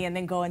completely, Yeah. and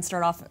then go and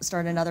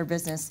start another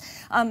business.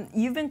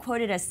 You've been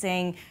quoted as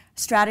saying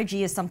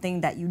strategy is something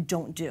that you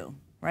don't do,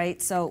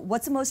 right? So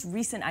what's the most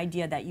recent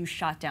idea that you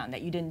shot down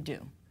that you didn't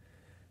do?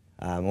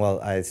 Well,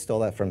 I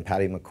stole that from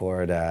Patty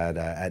McCord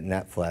at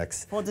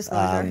Netflix. Full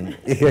disclosure.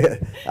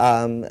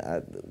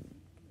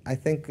 I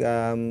think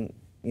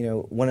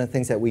one of the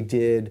things that we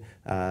did,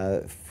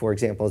 for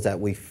example, is that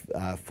we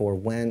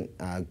forewent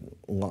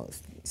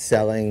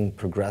selling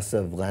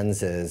progressive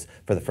lenses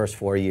for the first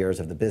 4 years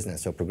of the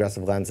business. So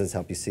progressive lenses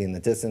help you see in the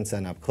distance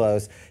and up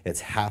close.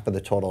 It's half of the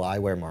total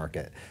eyewear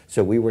market.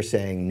 So we were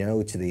saying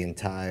no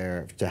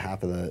to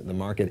half of the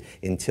market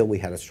until we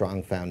had a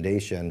strong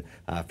foundation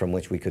from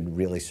which we could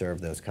really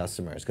serve those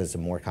customers, because it's a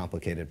more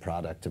complicated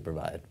product to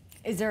provide.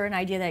 Is there an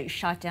idea that you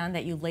shot down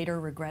that you later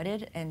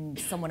regretted and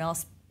someone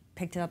else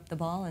picked up the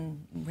ball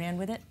and ran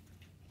with it?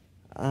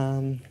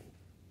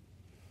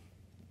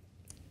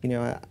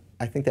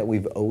 I think that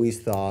we've always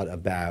thought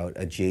about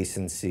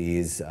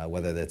adjacencies,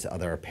 whether that's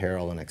other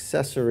apparel and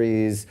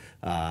accessories,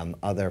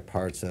 other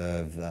parts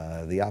of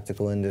the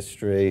optical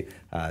industry.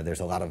 There's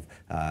a lot of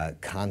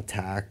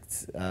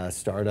contact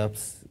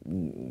startups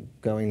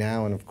going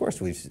now, and of course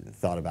we've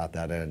thought about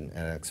that and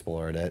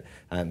explored it.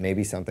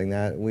 Maybe something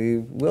that we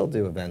will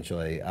do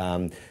eventually,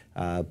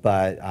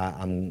 but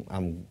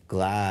I'm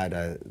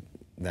glad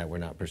that we're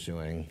not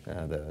pursuing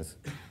those.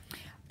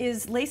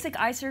 Is LASIK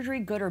eye surgery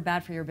good or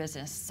bad for your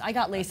business? I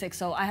got LASIK,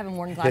 so I haven't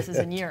worn glasses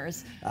in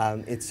years.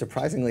 It's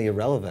surprisingly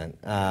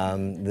irrelevant.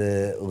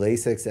 The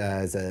LASIK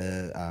as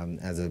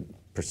a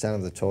percent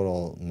of the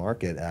total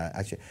market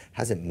actually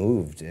hasn't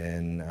moved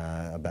in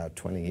about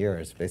 20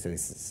 years, basically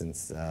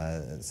since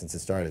it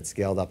started. It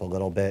scaled up a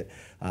little bit,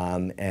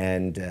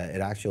 and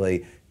it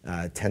actually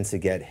tends to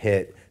get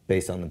hit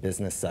based on the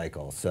business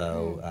cycle.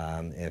 So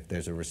if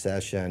there's a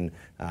recession,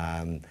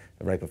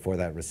 right before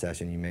that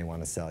recession, you may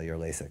want to sell your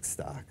LASIK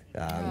stock,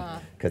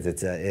 because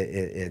it's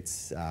a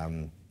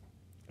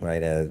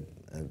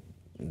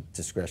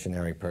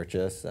discretionary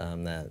purchase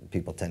that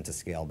people tend to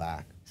scale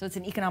back. So it's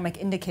an economic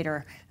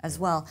indicator as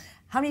well.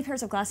 How many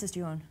pairs of glasses do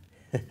you own?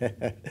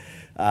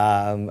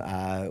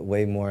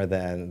 Way more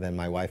than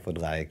my wife would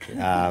like.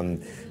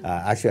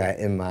 Actually,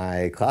 in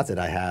my closet,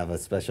 I have a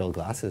special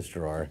glasses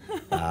drawer.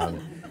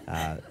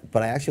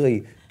 But I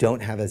actually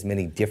don't have as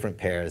many different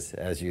pairs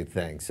as you'd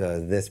think.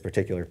 So this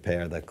particular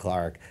pair, the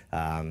Clark,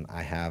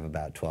 I have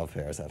about 12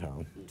 pairs at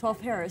home.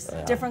 12 pairs?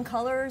 Different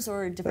colors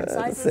or different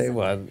sizes? Same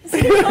one.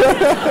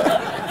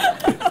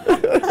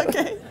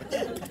 Okay.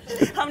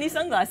 How many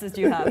sunglasses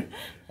do you have?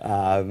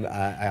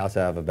 I also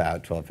have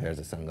about 12 pairs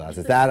of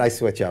sunglasses. That I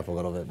switch up a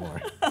little bit more.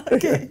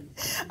 Okay.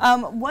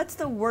 What's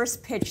the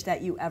worst pitch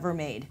that you ever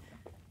made?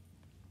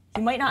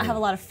 You might not have a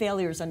lot of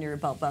failures under your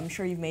belt, but I'm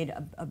sure you've made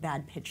a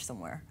bad pitch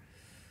somewhere.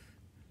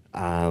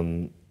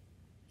 One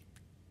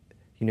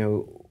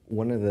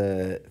of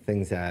the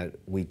things that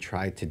we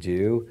tried to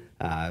do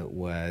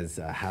was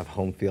have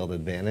home field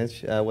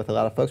advantage with a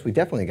lot of folks. We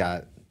definitely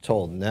got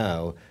told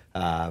no.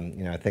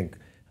 I think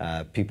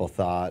people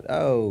thought,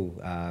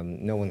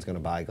 no one's going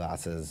to buy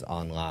glasses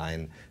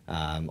online,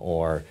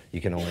 or you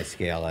can only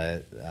scale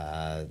it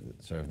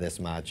sort of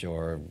this much,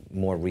 or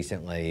more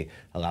recently,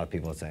 a lot of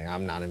people are saying,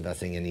 I'm not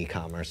investing in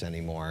e-commerce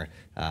anymore.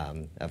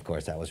 Of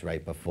course, that was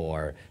right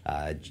before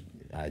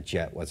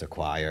Jet was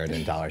acquired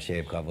and Dollar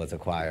Shave Club was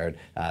acquired,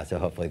 so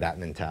hopefully that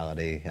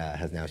mentality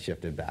has now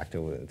shifted back to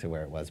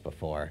where it was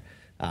before.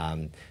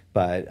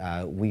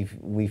 But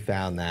we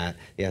found that,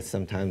 yes,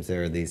 sometimes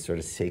there are these sort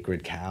of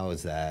sacred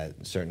cows that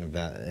certain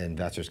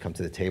investors come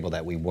to the table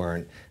that we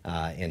weren't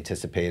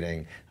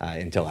anticipating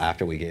until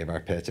after we gave our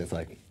pitch. It's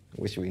like,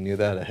 wish we knew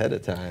that ahead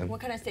of time.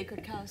 What kind of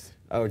sacred cows?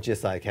 Oh,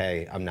 just like,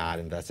 hey, I'm not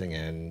investing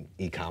in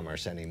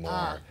e-commerce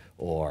anymore,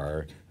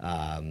 or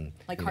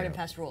like hard and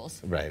fast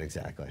rules. Right,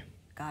 exactly.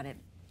 Got it.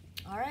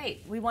 All right.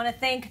 We want to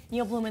thank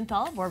Neil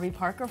Blumenthal of Warby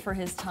Parker for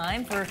his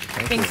time, for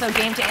being so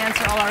game to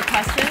answer all our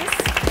questions.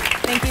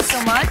 Thank you so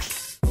much.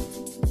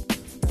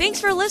 Thanks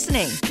for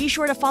listening. Be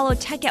sure to follow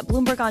Tech at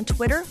Bloomberg on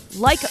Twitter,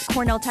 like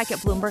Cornell Tech at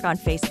Bloomberg on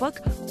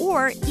Facebook,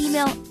 or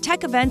email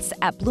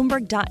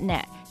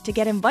techevents@bloomberg.net to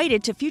get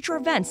invited to future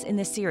events in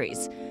this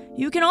series.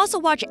 You can also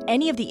watch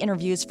any of the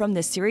interviews from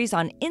this series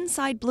on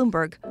Inside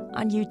Bloomberg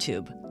on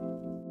YouTube.